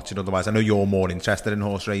wouldn't watch it otherwise. I know you're more interested in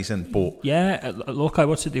horse racing, but yeah, look, I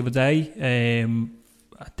watched it the other day.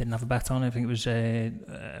 I didn't have a bet on it. I think it was a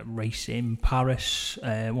race in Paris,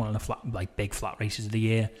 one of the big flat races of the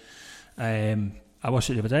year. I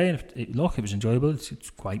watched it the other day, and it was enjoyable. It's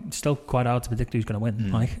still quite hard to predict who's going to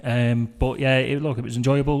win. But yeah, it was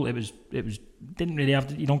enjoyable. It was didn't really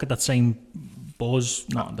have you don't get that same buzz.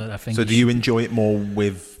 Not that I think. So do you enjoy it more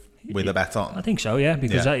with a bet on? I think so, yeah,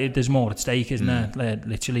 because there's more at stake, isn't there?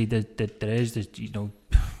 Literally, there is. You know,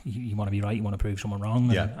 you want to be right, you want to prove someone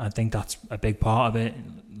wrong. And I think that's a big part of it.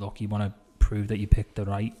 Look, you want to prove that you picked the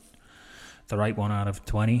right one out of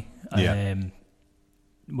 20. Yeah.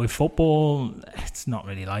 With football, it's not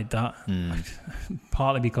really like that.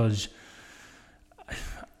 Partly because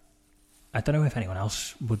I don't know if anyone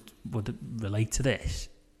else would relate to this.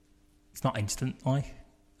 It's not instant,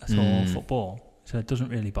 at all, football. So it doesn't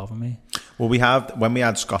really bother me. Well, when we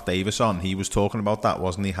had Scott Davis on, he was talking about that,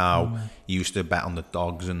 wasn't he? How he used to bet on the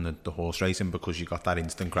dogs and the horse racing because you got that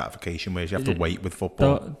instant gratification, whereas you have to wait with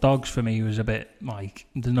football. Dogs for me was a bit like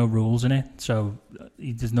there's no rules in it, so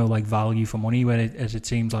there's no like value for money. As it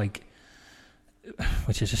seems like,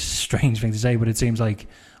 which is a strange thing to say, but it seems like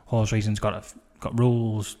horse racing's got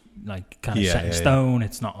rules like kind of set in stone.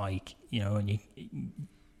 It's not like, you know, and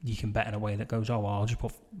you can bet in a way that goes, oh well, I'll just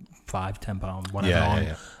put £5-10 whatever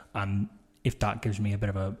on. And if that gives me a bit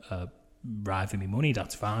of a ride for me money,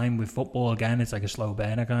 that's fine. With football, again, it's like a slow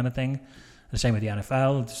burner kind of thing. The same with the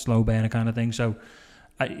NFL, it's a slow burner kind of thing. So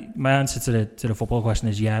my answer to the football question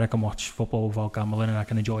is I can watch football without gambling, and I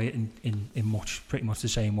can enjoy it in pretty much the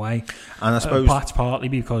same way. And I suppose that's partly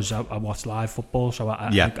because I watch live football, so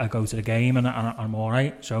I go to the game and I'm all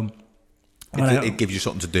right. So it gives you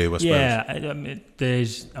something to do, I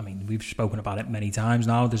suppose. Yeah, we've spoken about it many times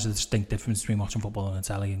now. There's a distinct difference between watching football on the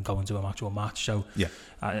telly and going to an actual match. So, yeah,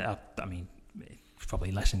 I mean, it's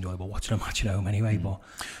probably less enjoyable watching a match at home anyway. But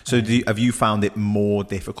so, have you found it more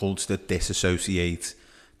difficult to disassociate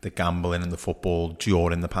the gambling and the football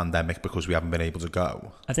during the pandemic because we haven't been able to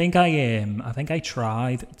go? I think I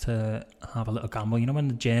tried to have a little gamble. You know, when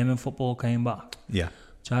the German football came back,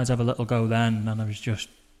 tried to have a little go then, and I was just.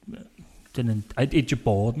 It just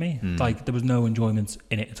bored me. Like there was no enjoyment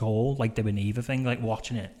in it at all. Like there was neither thing. Like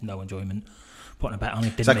watching it, no enjoyment. Putting a bet on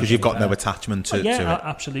it. Is that because you've got no attachment to it?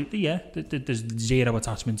 Absolutely. Yeah, there's zero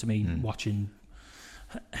attachment to me watching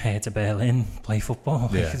Hertha Berlin play football.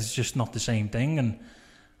 Like, it's just not the same thing. And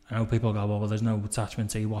I know people go, well, there's no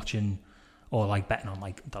attachment to you watching or like betting on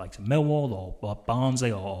like the likes of Millwall or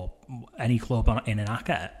Barnsley or any club in an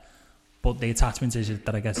Acker. But the attachment is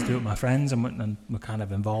that I get to do it with my friends, and we're kind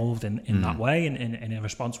of involved in that way, in a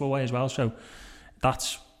responsible way as well. So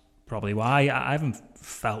that's probably why I haven't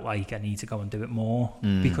felt like I need to go and do it more,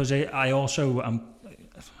 because I also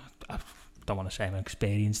I don't want to say I'm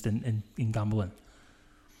experienced in gambling,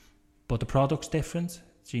 but the product's different.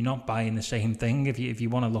 So you're not buying the same thing. If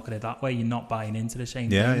you want to look at it that way, you're not buying into the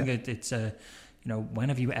same thing. Yeah. It's you know, when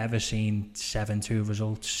have you ever seen 7-2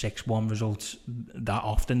 results, 6-1 results that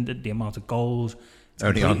often? The amount of goals.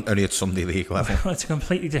 Only at Sunday League level. It's a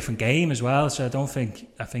completely different game as well. So I don't think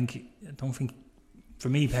for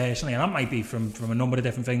me personally, and that might be from a number of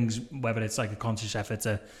different things, whether it's like a conscious effort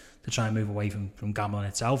to try and move away from gambling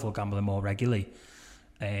itself or gambling more regularly.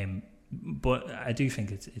 But I do think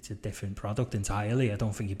it's a different product entirely. I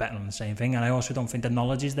don't think you're betting on the same thing, and I also don't think the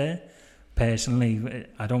knowledge is there personally,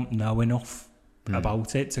 I don't know enough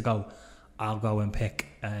about it to go, I'll go and pick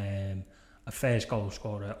a first goal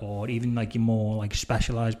scorer, or even like your more like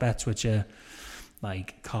specialised bets, which are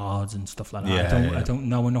like cards and stuff like that. I don't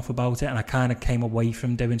know enough about it, and I kind of came away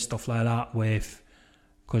from doing stuff like that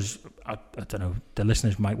because I don't know, the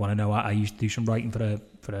listeners might want to know, I used to do some writing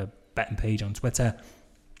for a betting page on Twitter,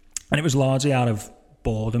 and it was largely out of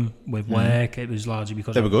boredom with work. It was largely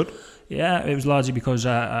because they were good. Yeah, it was largely because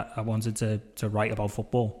I wanted to write about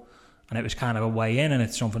football, and it was kind of a way in, and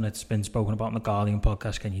it's something that's been spoken about on the Guardian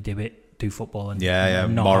podcast. Can you do football? And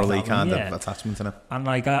not morally kind of attachment in it. And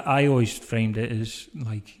like I always framed it as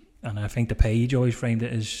like, and I think the page always framed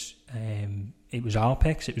it as it was our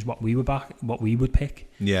picks. It was what we would pick.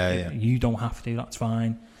 You don't have to. That's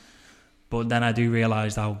fine. But then I do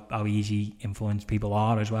realise how easy influenced people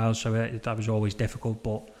are as well. So that was always difficult.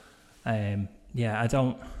 But I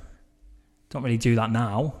don't really do that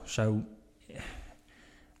now. So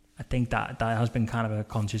I think that has been kind of a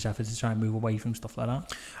conscious effort to try and move away from stuff like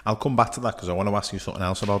that. I'll come back to that because I want to ask you something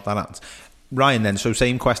else about that. Ryan, then, so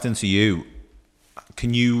same question to you.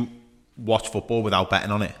 Can you watch football without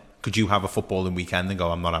betting on it? Could you have a footballing weekend and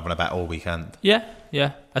go, I'm not having a bet all weekend? Yeah.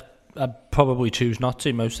 I'd probably choose not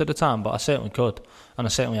to most of the time, but I certainly could, and I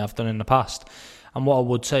certainly have done in the past. And what I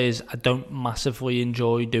would say is I don't massively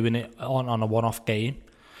enjoy doing it on a one-off game.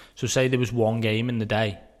 So say there was one game in the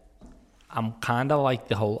day, I'm kind of like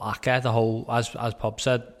the whole ACCA, as Pop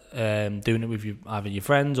said, doing it with either your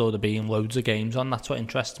friends or there being loads of games on. That's what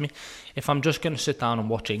interests me. If I'm just going to sit down and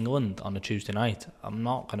watch England on a Tuesday night, I'm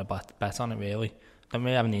not going to bet on it really. I don't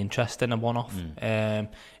really have any interest in a one-off.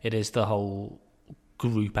 It is the whole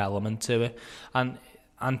group element to it, and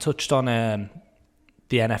touched on the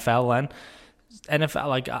NFL. Then NFL,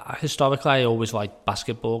 like historically, I always liked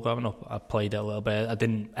basketball growing up. I played it a little bit. I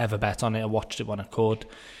didn't ever bet on it. I watched it when I could,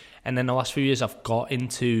 and then the last few years, I've got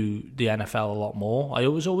into the NFL a lot more. I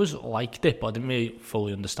always liked it, but I didn't really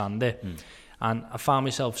fully understand it. And I found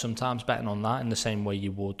myself sometimes betting on that in the same way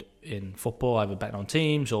you would in football, either betting on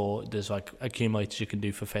teams or there's like accumulators you can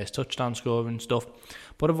do for first touchdown scoring and stuff.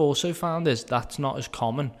 But I've also found is that's not as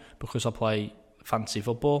common because I play fantasy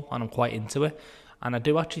football and I'm quite into it. And I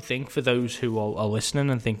do actually think for those who are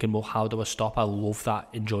listening and thinking, well, how do I stop? I love that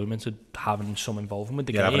enjoyment of having some involvement with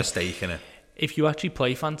the game. Having a stake in it. If you actually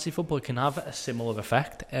play fantasy football, it can have a similar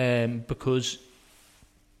effect because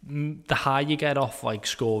the higher you get off like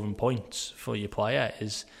scoring points for your player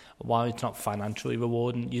is, while it's not financially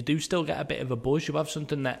rewarding, you do still get a bit of a buzz. You have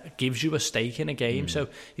something that gives you a stake in a game. So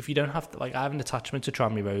if you don't have to, like I have an attachment to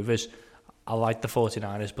Tranmere Rovers, I like the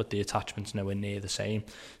 49ers, but the attachment's nowhere near the same.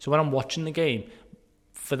 So when I'm watching the game,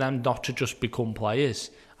 for them not to just become players,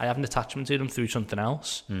 I have an attachment to them through something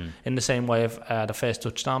else. In the same way, if I had a first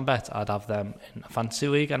touchdown bet, I'd have them in a fantasy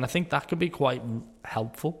league, and I think that can be quite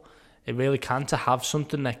helpful. It really can, to have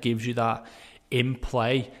something that gives you that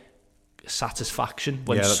in-play satisfaction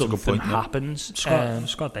when something happens.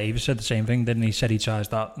 Scott Davis said the same thing, didn't he? He said he tries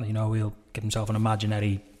that, he'll give himself an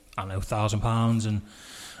imaginary, £1,000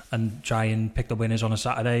 and try and pick the winners on a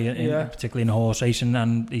Saturday, particularly in horse racing,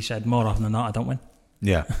 and he said more often than not, I don't win.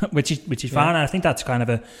 Yeah. which is fine, and I think that's kind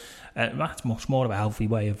of that's much more of a healthy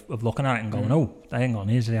way of looking at it and going, oh, hang on,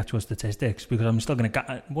 here's the actual statistics, because I'm still going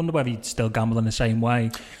to wonder whether you'd still gamble in the same way.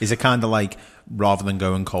 Is it kind of like, rather than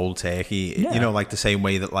going cold turkey, like the same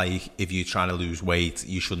way that like if you're trying to lose weight,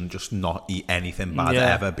 you shouldn't just not eat anything bad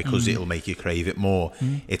ever because it'll make you crave it more.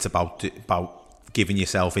 It's about giving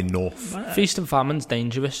yourself enough. Feast and famine's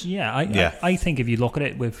dangerous. I think if you look at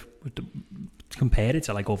it compare it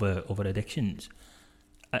to like other addictions,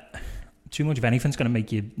 too much of anything's going to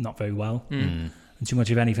make you not very well, and too much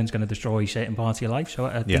of anything's going to destroy certain parts of your life. So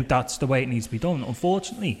I think that's the way it needs to be done.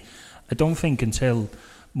 Unfortunately, I don't think until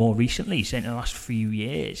more recently, say in the last few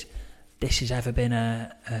years, this has ever been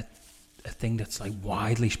a thing that's like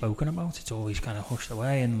widely spoken about. It's always kind of hushed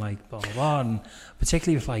away and like blah blah blah, and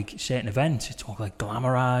particularly with like certain events, it's all like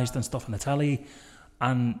glamorized and stuff on the telly.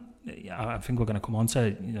 And I think we're going to come on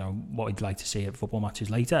to what we'd like to see at football matches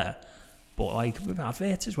later. But like with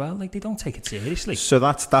adverts as well, like they don't take it seriously. So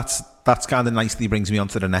that's kind of nicely brings me on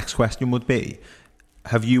to the next question. Would be,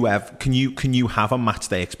 have you ever? Can you have a match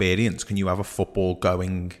day experience? Can you have a football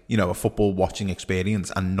going, a football watching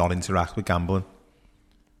experience and not interact with gambling?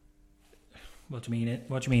 What do you mean?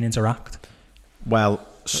 What do you mean interact? Well,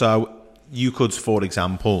 so you could, for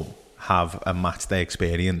example, have a match day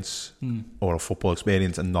experience or a football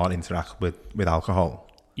experience and not interact with alcohol.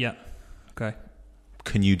 Yeah. Okay.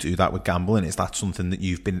 Can you do that with gambling? Is that something that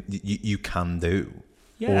you can do,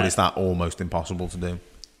 or is that almost impossible to do?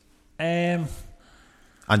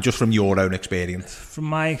 And just from your own experience? From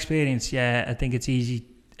my experience, yeah, I think it's easy.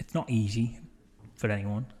 It's not easy for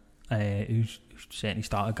anyone who's certainly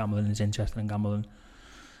started gambling and is interested in gambling.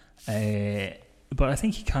 But I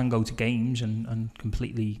think you can go to games and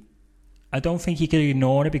completely... I don't think you can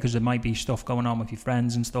ignore it, because there might be stuff going on with your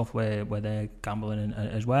friends and stuff where they're gambling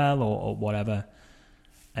as well, or whatever.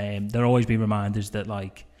 There'll always be reminders that,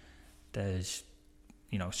 like, there's,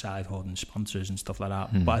 you know, side holding sponsors and stuff like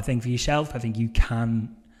that. But I think for yourself, I think you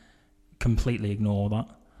can completely ignore that.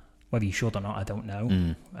 Whether you should or not, I don't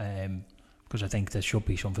know. Because I think there should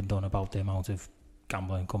be something done about the amount of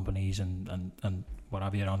gambling companies and what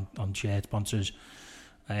have you on shared sponsors.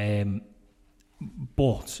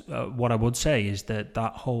 But what I would say is that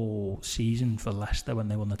whole season for Leicester when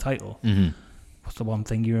they won the title, what's the one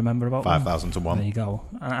thing you remember about 5,000 to 1. There you go.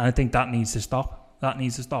 And I think that needs to stop. That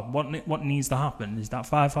needs to stop. What needs to happen is that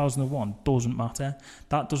 5,000 to 1 doesn't matter.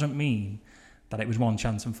 That doesn't mean that it was one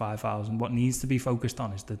chance in 5,000. What needs to be focused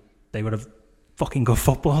on is that they were a fucking good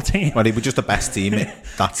football team. Well, they were just the best team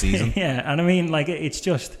that season. Yeah, and I mean, like, it's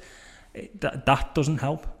just that doesn't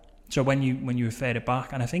help. So when you refer it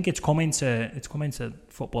back, and I think it's coming to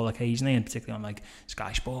football occasionally, and particularly on like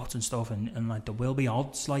Sky Sports and stuff, and like there will be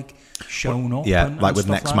odds like shown up. Yeah, and like with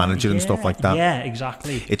stuff Next like Manager and stuff like that. Yeah,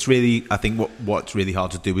 exactly. It's really, I think what's really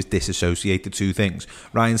hard to do is disassociate the two things.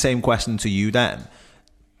 Ryan, same question to you then.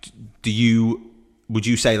 Would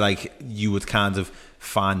you say like you would kind of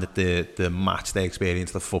find that the match day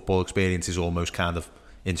experience, the football experience, is almost kind of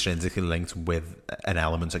intrinsically linked with an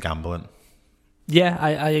element of gambling? Yeah,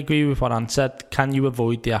 I agree with what Ant said. Can you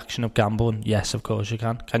avoid the action of gambling? Yes, of course you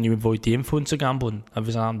can. Can you avoid the influence of gambling? I've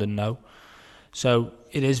resounded no. So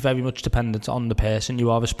it is very much dependent on the person. You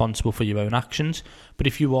are responsible for your own actions. But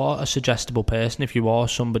if you are a suggestible person, if you are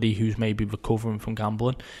somebody who's maybe recovering from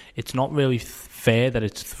gambling, it's not really fair that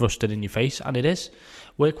it's thrusted in your face, and it is.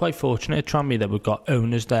 We're quite fortunate at Tranmere that we've got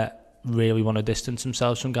owners that really want to distance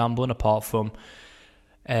themselves from gambling, apart from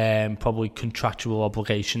probably contractual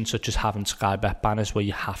obligations such as having Sky Bet banners where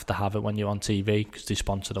you have to have it when you're on TV because they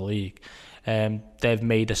sponsor the league. They've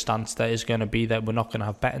made a stance that is going to be that we're not going to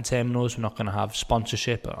have betting terminals, we're not going to have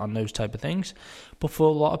sponsorship on those type of things. But for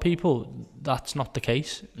a lot of people, that's not the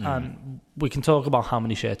case. And we can talk about how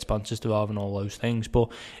many shared sponsors there are and all those things,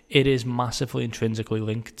 but it is massively intrinsically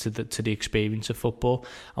linked to the experience of football.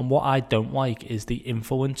 And what I don't like is the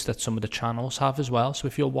influence that some of the channels have as well. So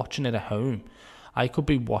if you're watching it at home, I could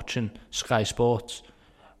be watching Sky Sports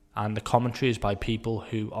and the commentary is by people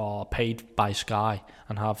who are paid by Sky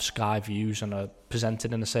and have Sky views and are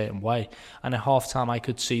presented in a certain way. And at half-time, I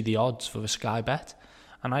could see the odds for a Sky Bet.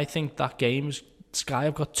 And I think that game's Sky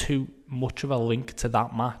have got too much of a link to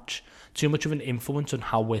that match, too much of an influence on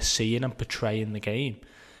how we're seeing and portraying the game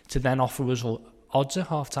to then offer us odds at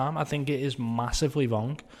half-time. I think it is massively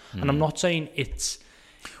wrong. And I'm not saying it's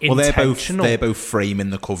well, they're both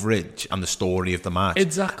framing the coverage and the story of the match,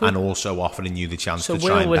 exactly, and also offering you the chance to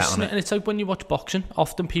try and bet on it. And it's like when you watch boxing,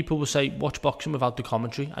 often people will say watch boxing without the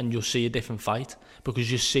commentary and you'll see a different fight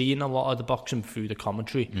because you're seeing a lot of the boxing through the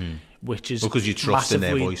commentary, which is because you trust in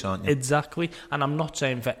their voice, aren't you? Exactly. And I'm not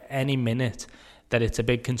saying for any minute that it's a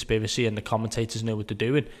big conspiracy and the commentators know what they're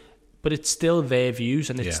doing, but it's still their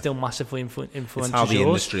views and it's still massively influences yours. It's how the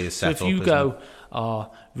industry is set up. So if you go,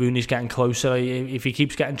 Rooney's getting closer, if he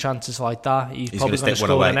keeps getting chances like that, he's probably going to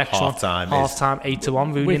score the next one. Half-time,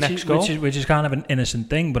 8-1, Rooney next goal. Which is kind of an innocent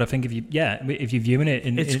thing, but I think if you're viewing it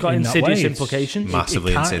it's got insidious implications.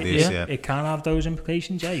 Massively insidious, yeah. It can have those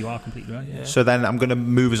implications, yeah, you are completely right. Yeah. So then I'm going to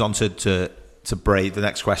move us on to Bray, the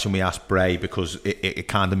next question we asked Bray, because it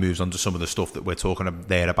kind of moves on to some of the stuff that we're talking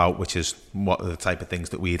there about, which is what are the type of things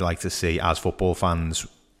that we'd like to see as football fans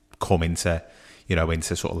come into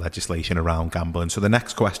sort of legislation around gambling. So the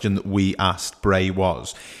next question that we asked Bray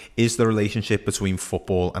was, is the relationship between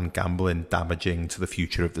football and gambling damaging to the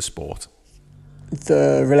future of the sport?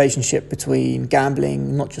 The relationship between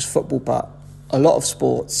gambling, not just football, but a lot of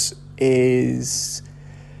sports is...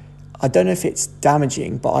 I don't know if it's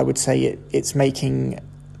damaging, but I would say it's making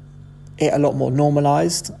it a lot more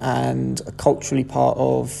normalised and a culturally part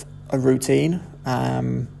of a routine.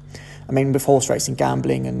 I mean, with horse racing,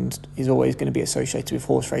 gambling and is always going to be associated with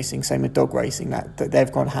horse racing. Same with dog racing, that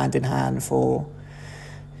they've gone hand in hand for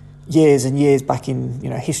years and years back in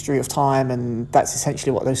history of time, and that's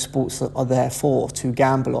essentially what those sports are there for, to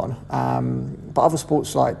gamble on. But other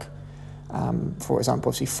sports like, for example,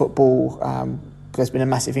 obviously football. There's been a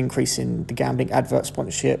massive increase in the gambling advert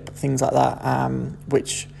sponsorship, things like that,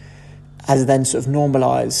 which has then sort of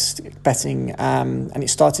normalised betting, and it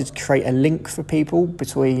started to create a link for people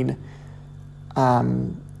between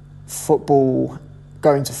football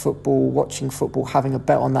going to football, watching football, having a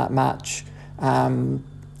bet on that match,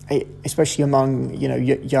 especially among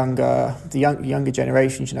the younger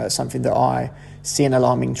generations. It's something that I see an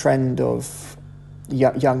alarming trend of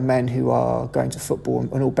young men who are going to football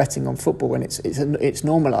and all betting on football, and it's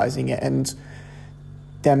normalising it. And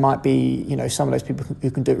there might be some of those people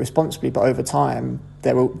who can do it responsibly, but over time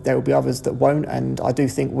there will be others that won't. And I do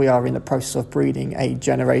think we are in the process of breeding a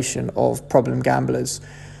generation of problem gamblers,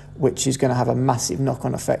 which is going to have a massive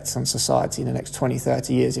knock-on effect on society in the next 20-30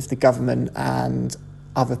 years if the government and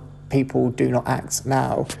other people do not act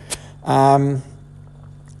now. I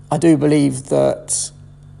do believe that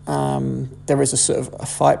there is a sort of a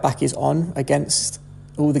fight back is on against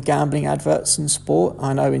all the gambling adverts in sport.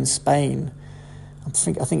 I know in Spain, I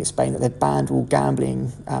think it's Spain, that they've banned all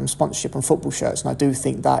gambling sponsorship on football shirts, and I do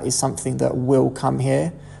think that is something that will come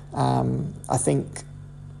here. I think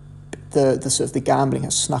the sort of the gambling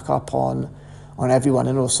has snuck up on everyone,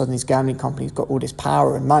 and all of a sudden these gambling companies got all this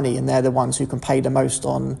power and money, and they're the ones who can pay the most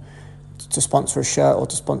to sponsor a shirt or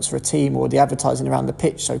to sponsor a team or the advertising around the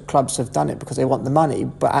pitch. So clubs have done it because they want the money,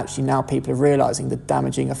 but actually now people are realising the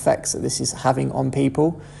damaging effects that this is having on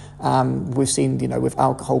people. We've seen, with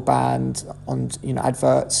alcohol banned on,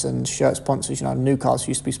 adverts and shirt sponsors. Newcastle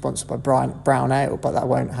used to be sponsored by Brown Ale, but that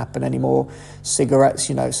won't happen anymore. Cigarettes,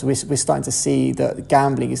 so we're starting to see that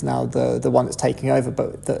gambling is now the one that's taking over.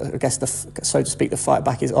 But I guess so to speak, the fight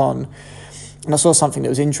back is on. And I saw something that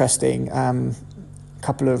was interesting.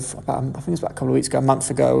 I think it was about a couple of weeks ago, a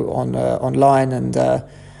month ago, online, and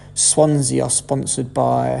Swansea are sponsored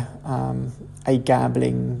by a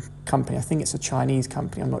gambling company. I think it's a Chinese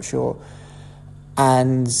company, I'm not sure.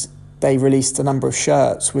 And they released a number of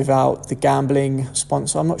shirts without the gambling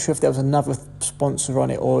sponsor. I'm not sure if there was another sponsor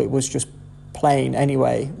on it or it was just plain.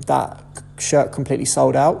 Anyway, that shirt completely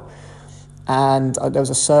sold out. And there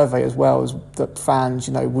was a survey as well that fans,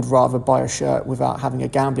 would rather buy a shirt without having a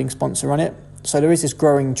gambling sponsor on it. So there is this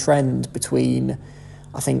growing trend between,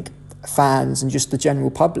 I think, fans and just the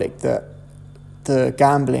general public that the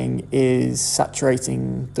gambling is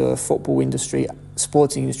saturating the football industry,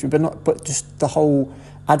 sporting industry, but just the whole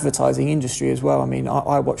advertising industry as well. I mean,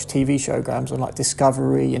 I watch TV showgrams on like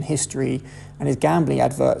Discovery and History, and there's gambling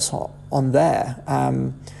adverts on there.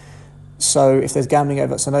 So if there's gambling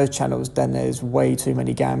adverts on those channels, then there's way too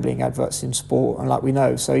many gambling adverts in sport, and like we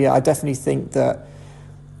know. So yeah, I definitely think that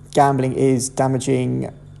gambling is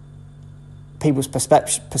damaging people's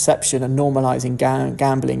perception and normalising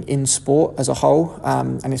gambling in sport as a whole,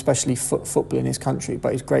 and especially football in this country.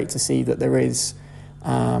 But it's great to see that there is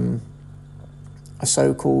a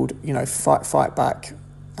so-called fight back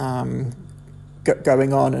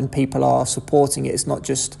going on, and people are supporting it. It's not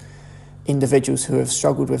just individuals who have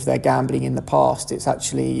struggled with their gambling in the past. It's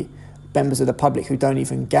actually members of the public who don't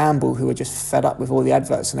even gamble, who are just fed up with all the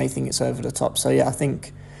adverts and they think it's over the top. So yeah, I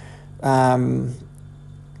think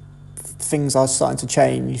things are starting to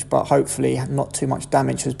change, but hopefully not too much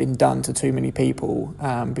damage has been done to too many people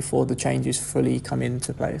before the changes fully come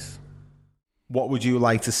into place. What would you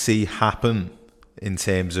like to see happen in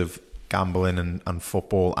terms of gambling and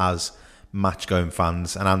football as match-going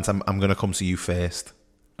fans? And Ant, I'm going to come to you first.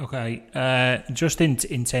 Okay, just in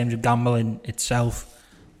terms of gambling itself,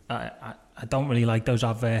 I don't really like those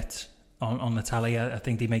adverts on the telly. I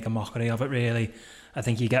think they make a mockery of it, really. I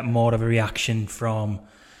think you get more of a reaction from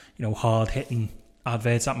hard-hitting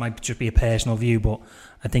adverts. That might just be a personal view, but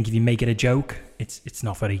I think if you make it a joke, it's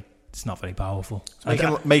not very powerful.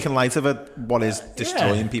 Making light of it, what is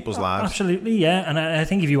destroying people's lives. Absolutely, yeah. And I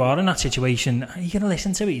think if you are in that situation, you're going to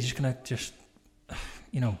listen to it. You're just going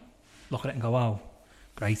to look at it and go, wow,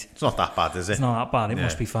 great. It's not that bad, is it? It's not that bad. It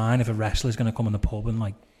must be fine if a wrestler's going to come in the pub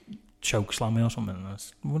and choke slam me or something.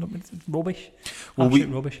 It's rubbish. Well,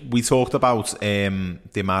 rubbish. We talked about the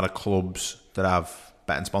amount of clubs that have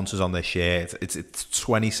betting sponsors on their shirt. It's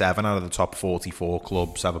 27 out of the top 44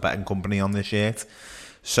 clubs have a betting company on their shirt.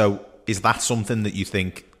 So is that something that you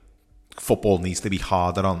think football needs to be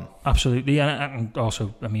harder on? Absolutely. And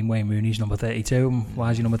also, I mean, Wayne Rooney's number 32. Why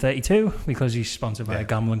is he number 32? Because he's sponsored by a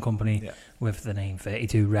gambling company with the name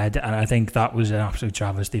 32 Red. And I think that was an absolute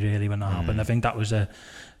travesty, really, when that happened. I think that was a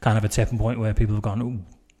kind of a tipping point where people have gone, "Ooh,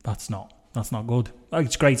 that's not good."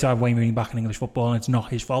 It's great to have Wayne Rooney back in English football, and it's not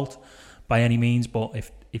his fault by any means, but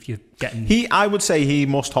if you're getting... I would say he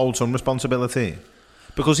must hold some responsibility,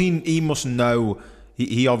 because he must know...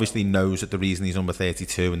 He obviously knows that the reason he's number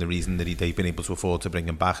 32 and the reason that they've been able to afford to bring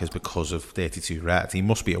him back is because of 32 Red. He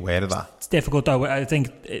must be aware of that. It's difficult, though. I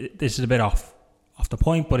think this is a bit off the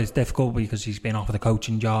point, but it's difficult because he's been offered a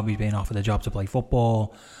coaching job, he's been offered a job to play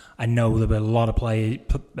football. I know there were a lot of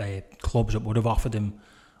clubs that would have offered him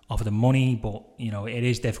offer them money, but it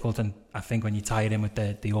is difficult, and I think when you tie it in with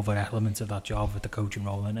the other elements of that job, with the coaching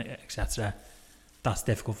role and etc., that's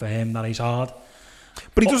difficult for him. That is hard.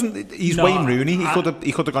 But he doesn't. He's Wayne Rooney.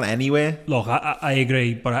 He could have gone anywhere. Look, I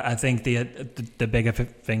agree, but I think the bigger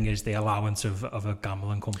thing is the allowance of a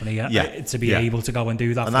gambling company to be able to go and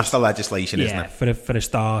do that. And that's the legislation, isn't it? For the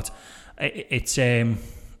start, it's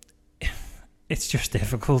just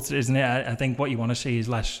difficult, isn't it? I think what you want to see is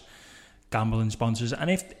less gambling sponsors, and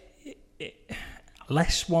if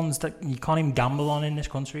less ones that you can't even gamble on in this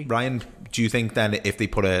country. Ryan, do you think then if they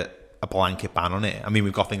put a blanket ban on it? I mean,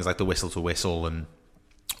 we've got things like the whistle to whistle and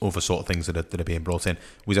other sort of things that are being brought in.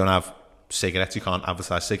 We don't have cigarettes. You can't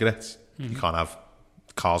advertise cigarettes. You can't have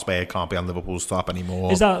Carlsberg can't be on Liverpool's top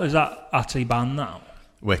anymore. Is that actually banned now?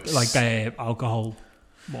 Which like alcohol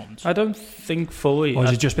ones? I don't think fully. Or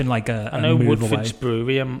has it just been like a I know move Woodford's away?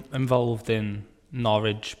 Brewery involved in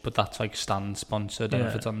Norwich, but that's like stand sponsored. I don't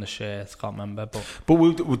know if it's on the shirt. Can't remember.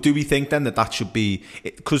 But do we think then that should be,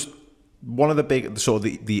 because one of the big sort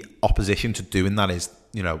of the opposition to doing that is,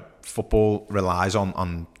 football relies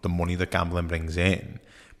on the money that gambling brings in,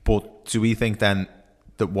 but do we think then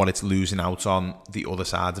that what it's losing out on the other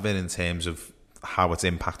side of it in terms of how it's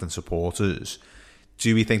impacting supporters?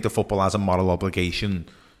 Do we think the football has a moral obligation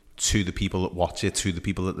to the people that watch it, to the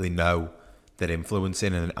people that they know they're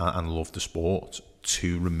influencing and love the sport,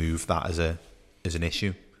 to remove that as an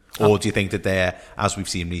issue? Or do you think that they're, as we've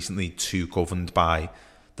seen recently, too governed by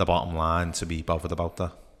the bottom line to be bothered about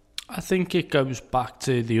that? I think it goes back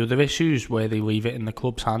to the other issues where they leave it in the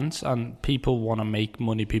club's hands, and people want to make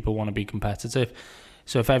money, people want to be competitive.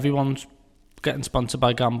 So if everyone's getting sponsored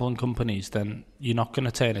by gambling companies, then you're not going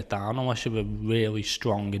to turn it down unless you're a really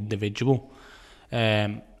strong individual,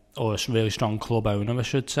 or a really strong club owner, I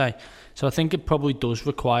should say. So I think it probably does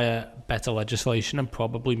require better legislation and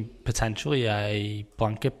probably potentially a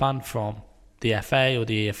blanket ban from the FA or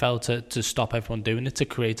the EFL to stop everyone doing it, to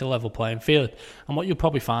create a level playing field. And what you'll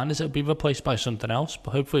probably find is it'll be replaced by something else,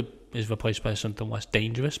 but hopefully is replaced by something less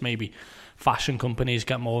dangerous. Maybe fashion companies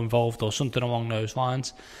get more involved or something along those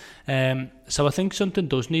lines. So I think something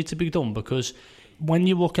does need to be done, because when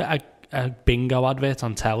you look at a bingo advert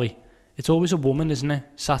on telly, it's always a woman, isn't it?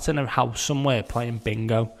 Sat in a house somewhere playing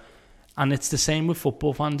bingo. And it's the same with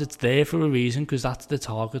football fans. It's there for a reason, because that's the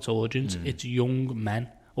target audience. It's young men,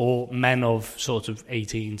 or men of sort of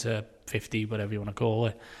 18 to 50, whatever you want to call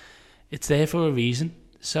it. It's there for a reason.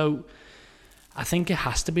 So I think it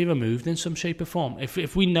has to be removed in some shape or form.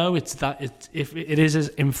 If we know if it is as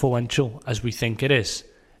influential as we think it is,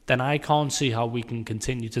 then I can't see how we can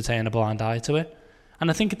continue to turn a blind eye to it. And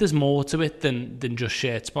I think there's more to it than just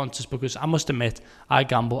shirt sponsors, because I must admit, I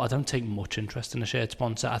gamble. I don't take much interest in a shirt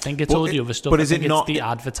sponsor. I think it's all the other stuff. But is it not the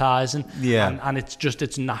advertising? Yeah. And it's just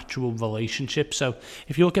its natural relationship. So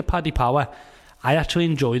if you look at Paddy Power, I actually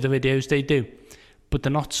enjoy the videos they do, but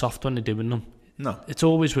they're not soft when they're doing them. No. It's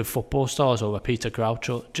always with football stars or with Peter Crouch.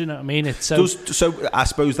 Or, do you know what I mean? It's so I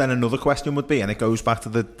suppose then another question would be, and it goes back to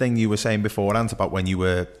the thing you were saying beforehand about when you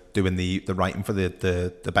were doing the writing for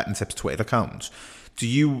the Betting Tips Twitter account. Do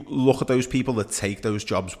you look at those people that take those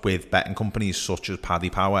jobs with betting companies such as Paddy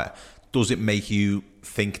Power? Does it make you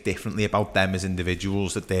think differently about them as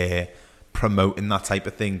individuals, that they're promoting that type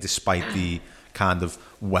of thing despite the kind of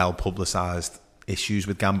well-publicised issues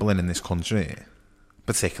with gambling in this country,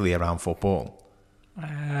 particularly around football?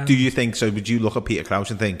 Do you think so? Would you look at Peter Crouch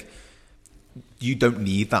and think, you don't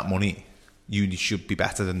need that money, you should be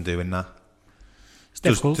better than doing that?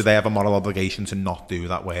 Do they have a moral obligation to not do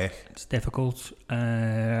that work? It's difficult.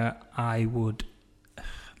 I would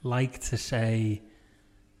like to say,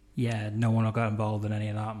 no one will get involved in any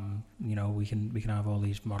of that, and we can have all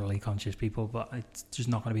these morally conscious people, but it's just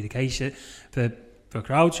not going to be the case. For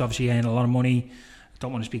Crouch, obviously he earned a lot of money. I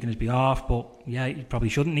don't want to speak on his behalf, but you probably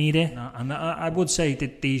shouldn't need it. And I would say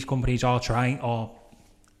that these companies are trying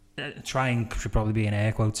should probably be in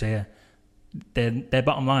air quotes here. Their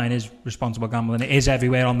bottom line is responsible gambling. It is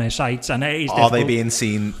everywhere on their sites, and it is. Are they being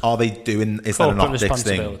seen? Are they doing? Is that an optics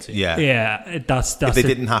thing? Yeah. That's if they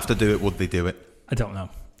didn't have to do it, would they do it? I don't know.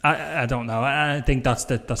 I don't know. I think that's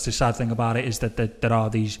the sad thing about it, is that there are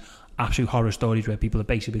these absolute horror stories where people have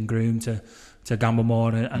basically been groomed to gamble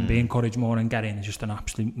more and be encouraged more, and get in. It's just an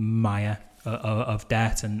absolute mire of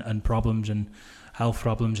debt and problems and health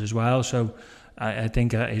problems as well. So I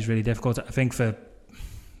think it is really difficult. I think for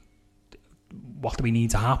what do we need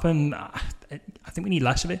to happen? I think we need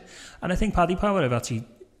less of it. And I think Paddy Power have actually,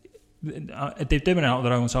 they're doing it out of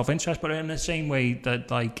their own self-interest, but in the same way that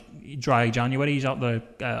like Dry January's out there,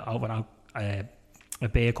 a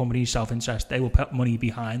beer company's self-interest, they will put money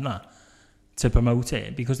behind that. to promote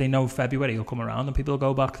it, because they know February will come around and people will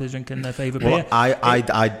go back to drinking their favourite Well, beer.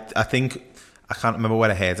 I think, I can't remember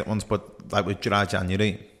where I heard it once, but like with Dry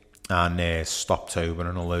January and Stoptober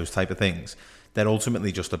and all those type of things, they're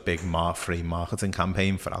ultimately just a big free marketing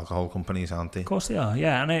campaign for alcohol companies, aren't they? Of course they are,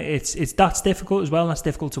 yeah, and it's that's difficult as well. That's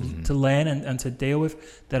difficult to learn and to deal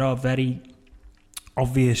with. There are very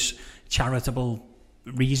obvious charitable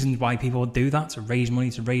reasons why people would do that, to raise money,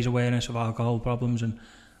 to raise awareness of alcohol problems,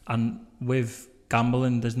 and with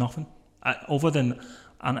gambling there's nothing other than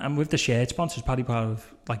and with the shared sponsors, Paddy Power have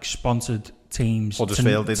like sponsored teams.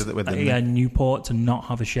 Huddersfield did it with them. Yeah, Newport to not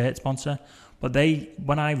have a shirt sponsor, but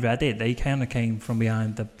when I read it, they kind of came from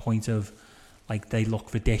behind the point of like they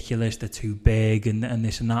look ridiculous, they're too big, and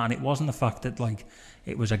this and that, and it wasn't the fact that like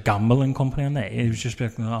it was a gambling company on there. It was just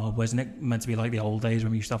like, oh, wasn't it meant to be like the old days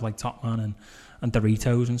when we used to have like Top Man and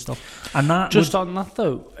Doritos and stuff? And that just on that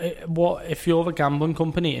though, what if you're a gambling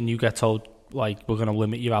company and you get told like we're going to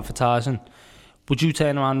limit your advertising? Would you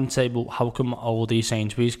turn around and say, well, how come all these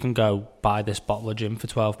Sainsbury's can go buy this bottle of gin for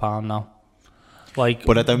 £12 now? Like,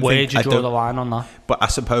 but I don't where think, do you draw the line on that? But I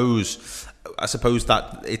suppose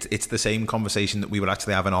that it's the same conversation that we were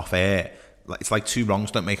actually having off air. It's like two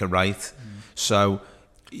wrongs don't make a right. So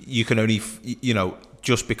you can only,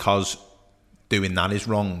 just because doing that is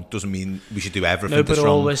wrong doesn't mean we should do everything that's wrong. No, but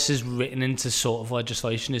all this is written into sort of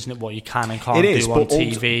legislation, isn't it? What you can and can't do on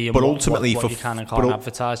TV and ultimately what you can and can't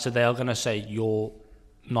advertise. So they're going to say you're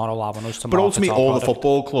not allowing us to market. But ultimately, all product. the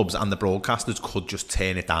football clubs and the broadcasters could just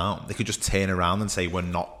turn it down. They could just turn around and say we're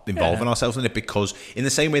not involving ourselves in it, because in the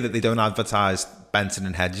same way that they don't advertise Benson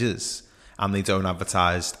and Hedges and they don't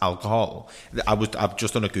advertise alcohol, I've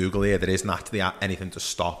just done a Google here. There isn't actually anything to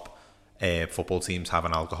stop football teams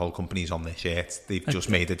having alcohol companies on their shirts. They've just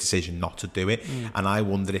made a decision not to do it, and I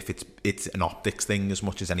wonder if it's an optics thing as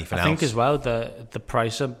much as anything else. I think as well the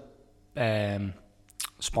price of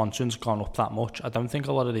sponsoring's gone up that much. I don't think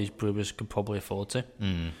a lot of these brewers could probably afford to.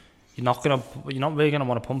 You're not really gonna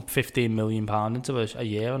want to pump £15 million into a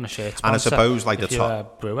year on a shirt sponsor. And I suppose like if the you're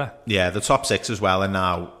top a brewer, the top six as well. And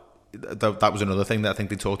now that was another thing that I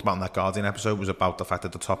think they talked about in that Guardian episode, was about the fact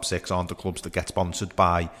that the top six aren't the clubs that get sponsored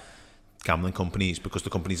by gambling companies, because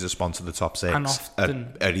the companies that sponsor the top six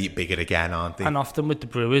often, are bigger again, aren't they? And often with the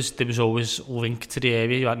brewers, there was always linked to the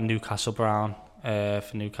area. You had Newcastle Brown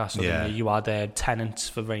for Newcastle. Yeah. You had Tennants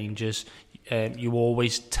for Rangers. You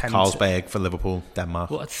always tend Carlsberg for Liverpool,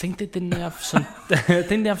 Denmark. Well, I think they didn't have some.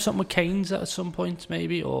 Didn't they have something with Keynes at some point,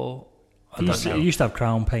 maybe, or I don't know. You used to have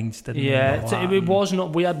Crown Paints, didn't you? Yeah, it was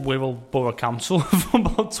not. We had Wirral Borough Council for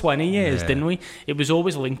about 20 years, didn't we? It was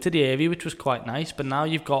always linked to the area, which was quite nice. But now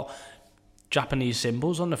you've got Japanese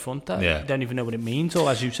symbols on the front there. You don't even know what it means, or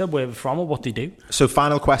as you said, where they're from or what they do. So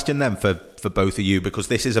final question then for both of you, because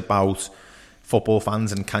this is about football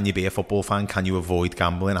fans and can you be a football fan? Can you avoid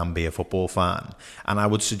gambling and be a football fan? And I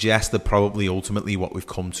would suggest that probably ultimately what we've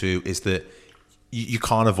come to is that you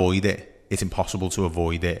can't avoid it. It's impossible to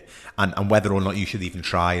avoid it. And whether or not you should even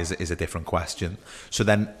try is a different question. So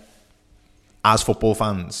then, as football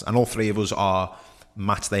fans, and all three of us are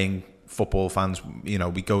match-day football fans,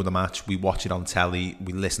 we go to the match, we watch it on telly,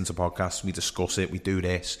 we listen to podcasts, we discuss it, we do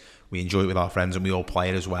this, we enjoy it with our friends, and we all play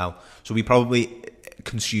it as well. So we probably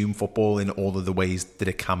consume football in all of the ways that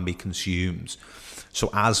it can be consumed. So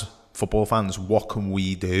as football fans, what can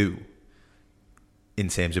we do in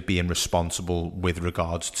terms of being responsible with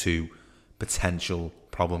regards to potential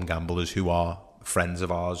problem gamblers who are friends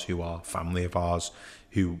of ours, who are family of ours,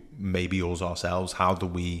 who may be us ourselves?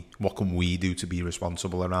 What can we do to be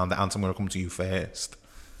responsible around it? Ant, I'm going to come to you first.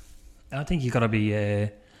 I think you've got to be,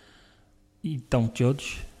 you don't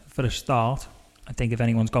judge for a start. I think if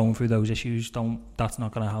anyone's going through those issues, that's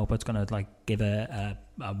not going to help. It's going to give a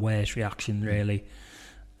worse reaction, really.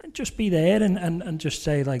 And just be there and just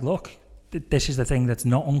say, like, look, this is the thing that's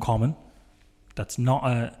not uncommon. That's not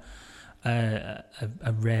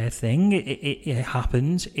a rare thing. It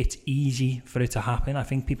happens. It's easy for it to happen. I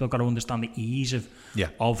think people have got to understand the ease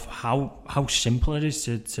of how simple it is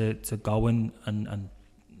to go and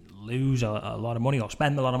lose a lot of money, or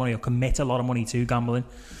spend a lot of money, or commit a lot of money to gambling.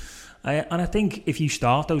 And I think if you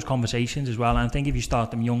start those conversations as well, and I think if you start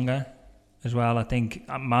them younger as well, I think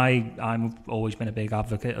I've always been a big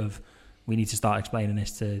advocate of we need to start explaining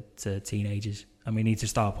this to teenagers, and we need to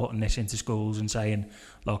start putting this into schools and saying,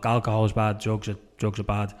 look, alcohol is bad, drugs are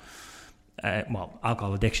bad.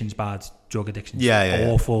 Alcohol addiction's bad, drug addiction's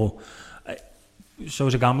awful. So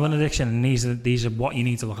is a gambling addiction, and these are what you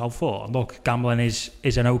need to look out for. Look, gambling is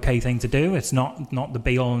an okay thing to do. It's not the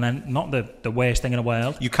be all and end, not the worst thing in the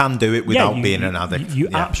world. You can do it without being an addict. You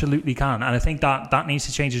absolutely can, and I think that needs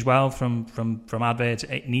to change as well from adverts.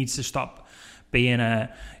 It needs to stop.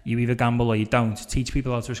 you either gamble or you don't. Teach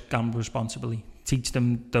people how to gamble responsibly. Teach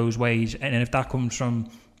them those ways, and if that comes from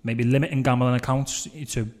maybe limiting gambling accounts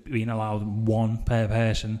to being allowed 1 per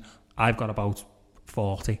person, I've got about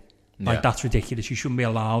 40. Like, that's ridiculous. You shouldn't be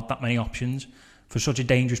allowed that many options for such a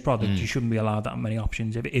dangerous product. You shouldn't be allowed that many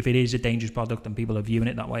options. If it is a dangerous product and people are viewing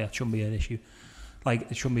it that way, it shouldn't be an issue. Like,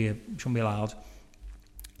 it shouldn't be allowed.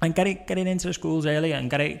 And get it into the schools earlier, and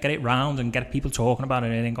get it round, and get people talking about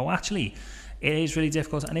it, and go, actually, it is really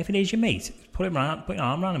difficult. And if it is your mate, put your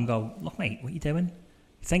arm around him and go, look, mate, what are you doing?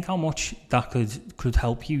 You think how much that could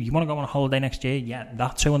help you? You want to go on a holiday next year? Yeah,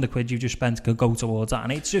 that 200 quid you just spent could go towards that.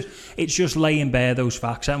 And it's just laying bare those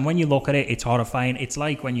facts. And when you look at it, it's horrifying. It's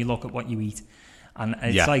like when you look at what you eat, and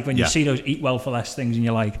it's like when you see those eat well for less things, and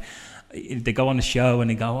you're like, they go on the show and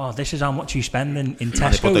they go, oh, this is how much you spend in Tesco.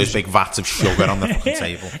 And they put those big vats of sugar on the fucking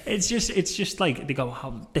table. It's just like, they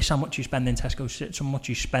go, this is how much you spend in Tesco, it's how much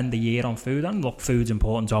you spend a year on food. And look, food's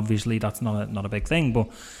important, obviously, that's not a big thing,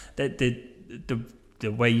 but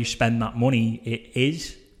the way you spend that money, it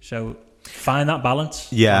is. So find that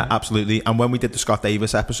balance. Yeah, absolutely. And when we did the Scott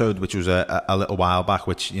Davis episode, which was a little while back,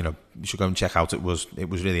 which, you should go and check out, it was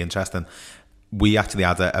really interesting. We actually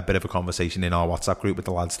had a bit of a conversation in our WhatsApp group with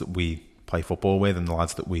the lads that we play football with and the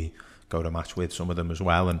lads that we go to match with, some of them as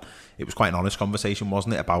well. And it was quite an honest conversation,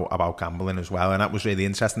 wasn't it, about gambling as well. And that was really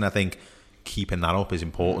interesting. I think keeping that up is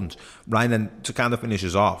important. Ryan, then to kind of finish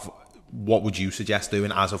us off, what would you suggest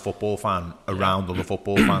doing as a football fan around other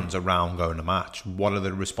football fans around going to match? What are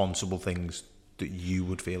the responsible things that you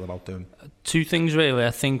would feel about doing? 2 things really.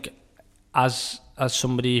 I think as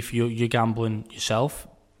somebody, if you're gambling yourself,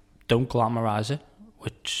 don't glamorise it,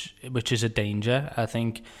 which is a danger. I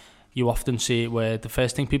think you often see it where the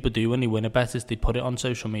first thing people do when they win a bet is they put it on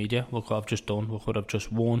social media. Look what I've just done. Look what I've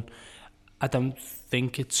just won. I don't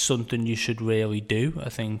think it's something you should really do. I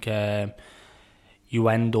think you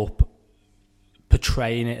end up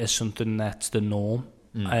portraying it as something that's the norm,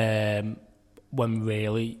 when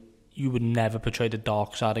really you would never portray the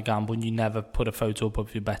dark side of gambling. You never put a photo up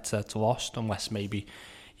of your bets that's lost, unless maybe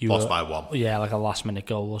you lost by 1. Yeah, like a last minute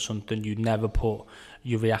goal or something. You'd never put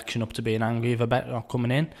your reaction up to being angry if a bet not coming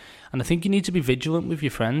in. And I think you need to be vigilant with your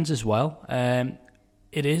friends as well.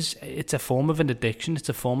 It's a form of an addiction. It's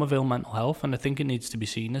a form of ill mental health, and I think it needs to be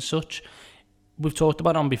seen as such. We've talked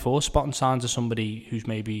about it on before, spotting signs of somebody who's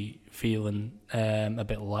maybe feeling a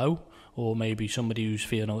bit low, or maybe somebody who's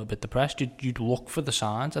feeling a little bit depressed. You'd look for the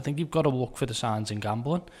signs. I think you've got to look for the signs in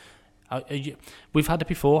gambling. We've had it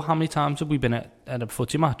before. How many times have we been at a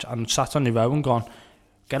footy match and sat on your row and gone,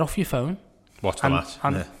 get off your phone? Watch the match.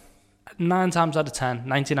 And 9 times out of 10,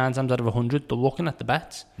 99 times out of 100, they're looking at the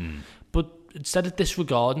bets. But instead of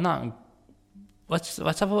disregarding that, let's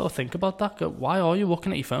have a little think about that. Why are you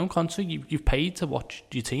looking at your phone constantly? You've paid to watch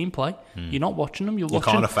your team play. You're not watching them. You're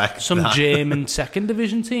watching some German second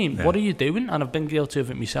division team. Yeah. What are you doing? And I've been guilty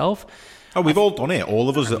of it myself. Oh, we've all done it. All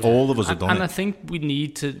of us have done it. And I think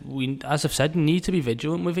we as I've said, you need to be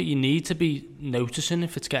vigilant with it. You need to be noticing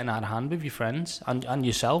if it's getting out of hand with your friends and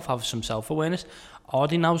yourself. Have some self-awareness. Are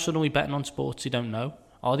they now suddenly betting on sports they don't know?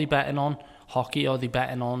 Are they betting on hockey? Are they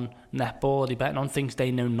betting on netball? Are they betting on things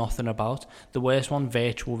they know nothing about? The worst one,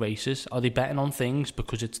 virtual races. Are they betting on things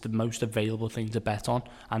because it's the most available thing to bet on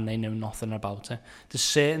and they know nothing about it? There's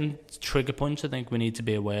certain trigger points I think we need to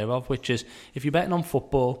be aware of, which is if you're betting on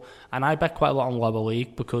football, and I bet quite a lot on lower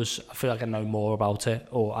league because I feel like I know more about it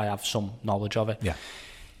or I have some knowledge of it. Yeah.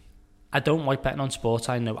 I don't like betting on sports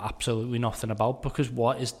I know absolutely nothing about, because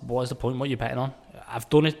what is the point? What you're betting on? I've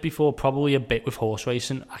done it before, probably a bit with horse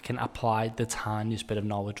racing. I can apply the tiniest bit of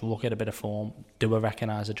knowledge, look at a bit of form, do I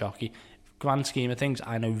recognise a jockey? Grand scheme of things,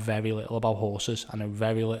 I know very little about horses. I know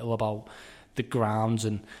very little about the grounds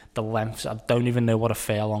and the lengths. I don't even know what a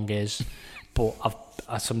furlong is, but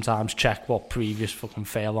I sometimes check what previous fucking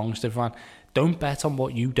furlongs they've run. Don't bet on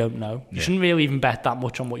what you don't know. You shouldn't really even bet that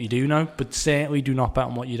much on what you do know, but certainly do not bet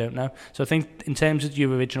on what you don't know. So I think in terms of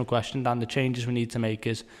your original question, Dan, the changes we need to make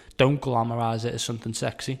is don't glamorise it as something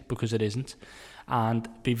sexy, because it isn't, and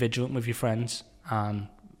be vigilant with your friends and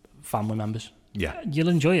family members. Yeah. You'll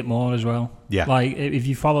enjoy it more as well. Yeah. Like if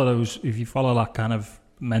you follow that kind of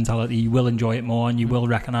mentality, you will enjoy it more and you will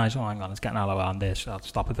recognise, oh, hang on, it's getting all around this, I'll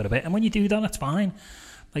stop it for a bit. And when you do that, it's fine.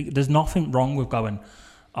 Like there's nothing wrong with going,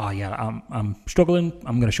 oh yeah, I'm struggling,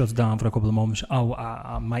 I'm going to shut it down for a couple of months. Oh,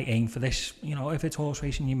 I might aim for this. You know, if it's horse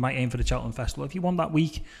racing, you might aim for the Cheltenham Festival. If you want that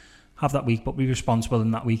week, have that week, but be responsible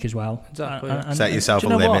in that week as well. Exactly. And set yourself a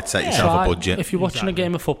limit, set yourself a budget. If you're watching a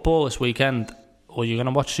game of football this weekend, or you're going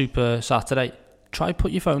to watch Super Saturday, try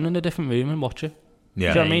put your phone in a different room and watch it.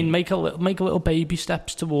 Yeah. Do you know what I mean? Make a little baby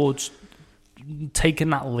steps towards taking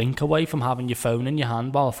that link away from having your phone in your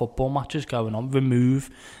hand while a football match is going on. Remove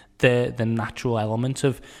the natural element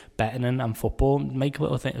of betting and football. Make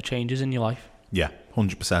little changes in your life. Yeah,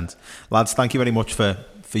 100%. Lads, thank you very much for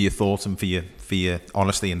your thoughts and for your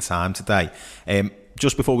honesty and time today.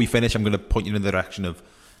 Just before we finish, I'm going to point you in the direction of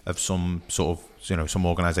some sort of, some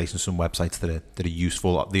organisations, some websites that are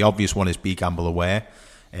useful. The obvious one is Be Gamble Aware,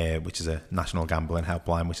 which is a national gambling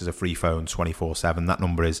helpline, which is a free phone 24/7. That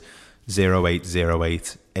number is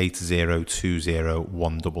 0808 8020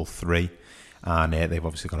 133. And they've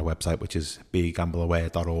obviously got a website, which is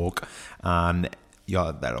begambleaware.org. And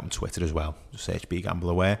they're on Twitter as well. Just search Be Gamble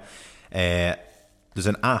Aware. There's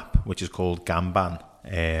an app which is called Gamban,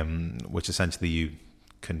 which essentially you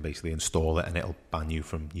can basically install it and it'll ban you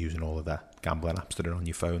from using all of the gambling apps that are on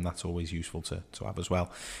your phone. That's always useful to have as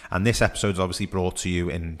well. And this episode is obviously brought to you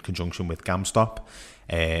in conjunction with GamStop.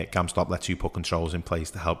 GamStop lets you put controls in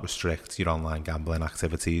place to help restrict your online gambling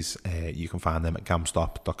activities. You can find them at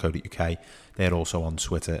gamstop.co.uk. They're also on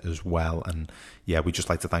Twitter as well. And yeah, we'd just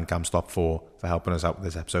like to thank GamStop for helping us out with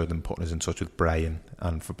this episode and putting us in touch with Bray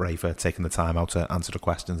and for Bray for taking the time out to answer the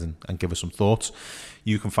questions and give us some thoughts.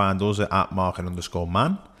 You can find us at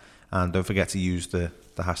 @market_man. And don't forget to use the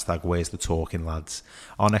hashtag Where's the Talking, lads.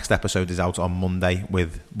 Our next episode is out on Monday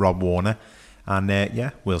with Rob Warner. And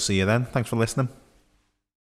we'll see you then. Thanks for listening.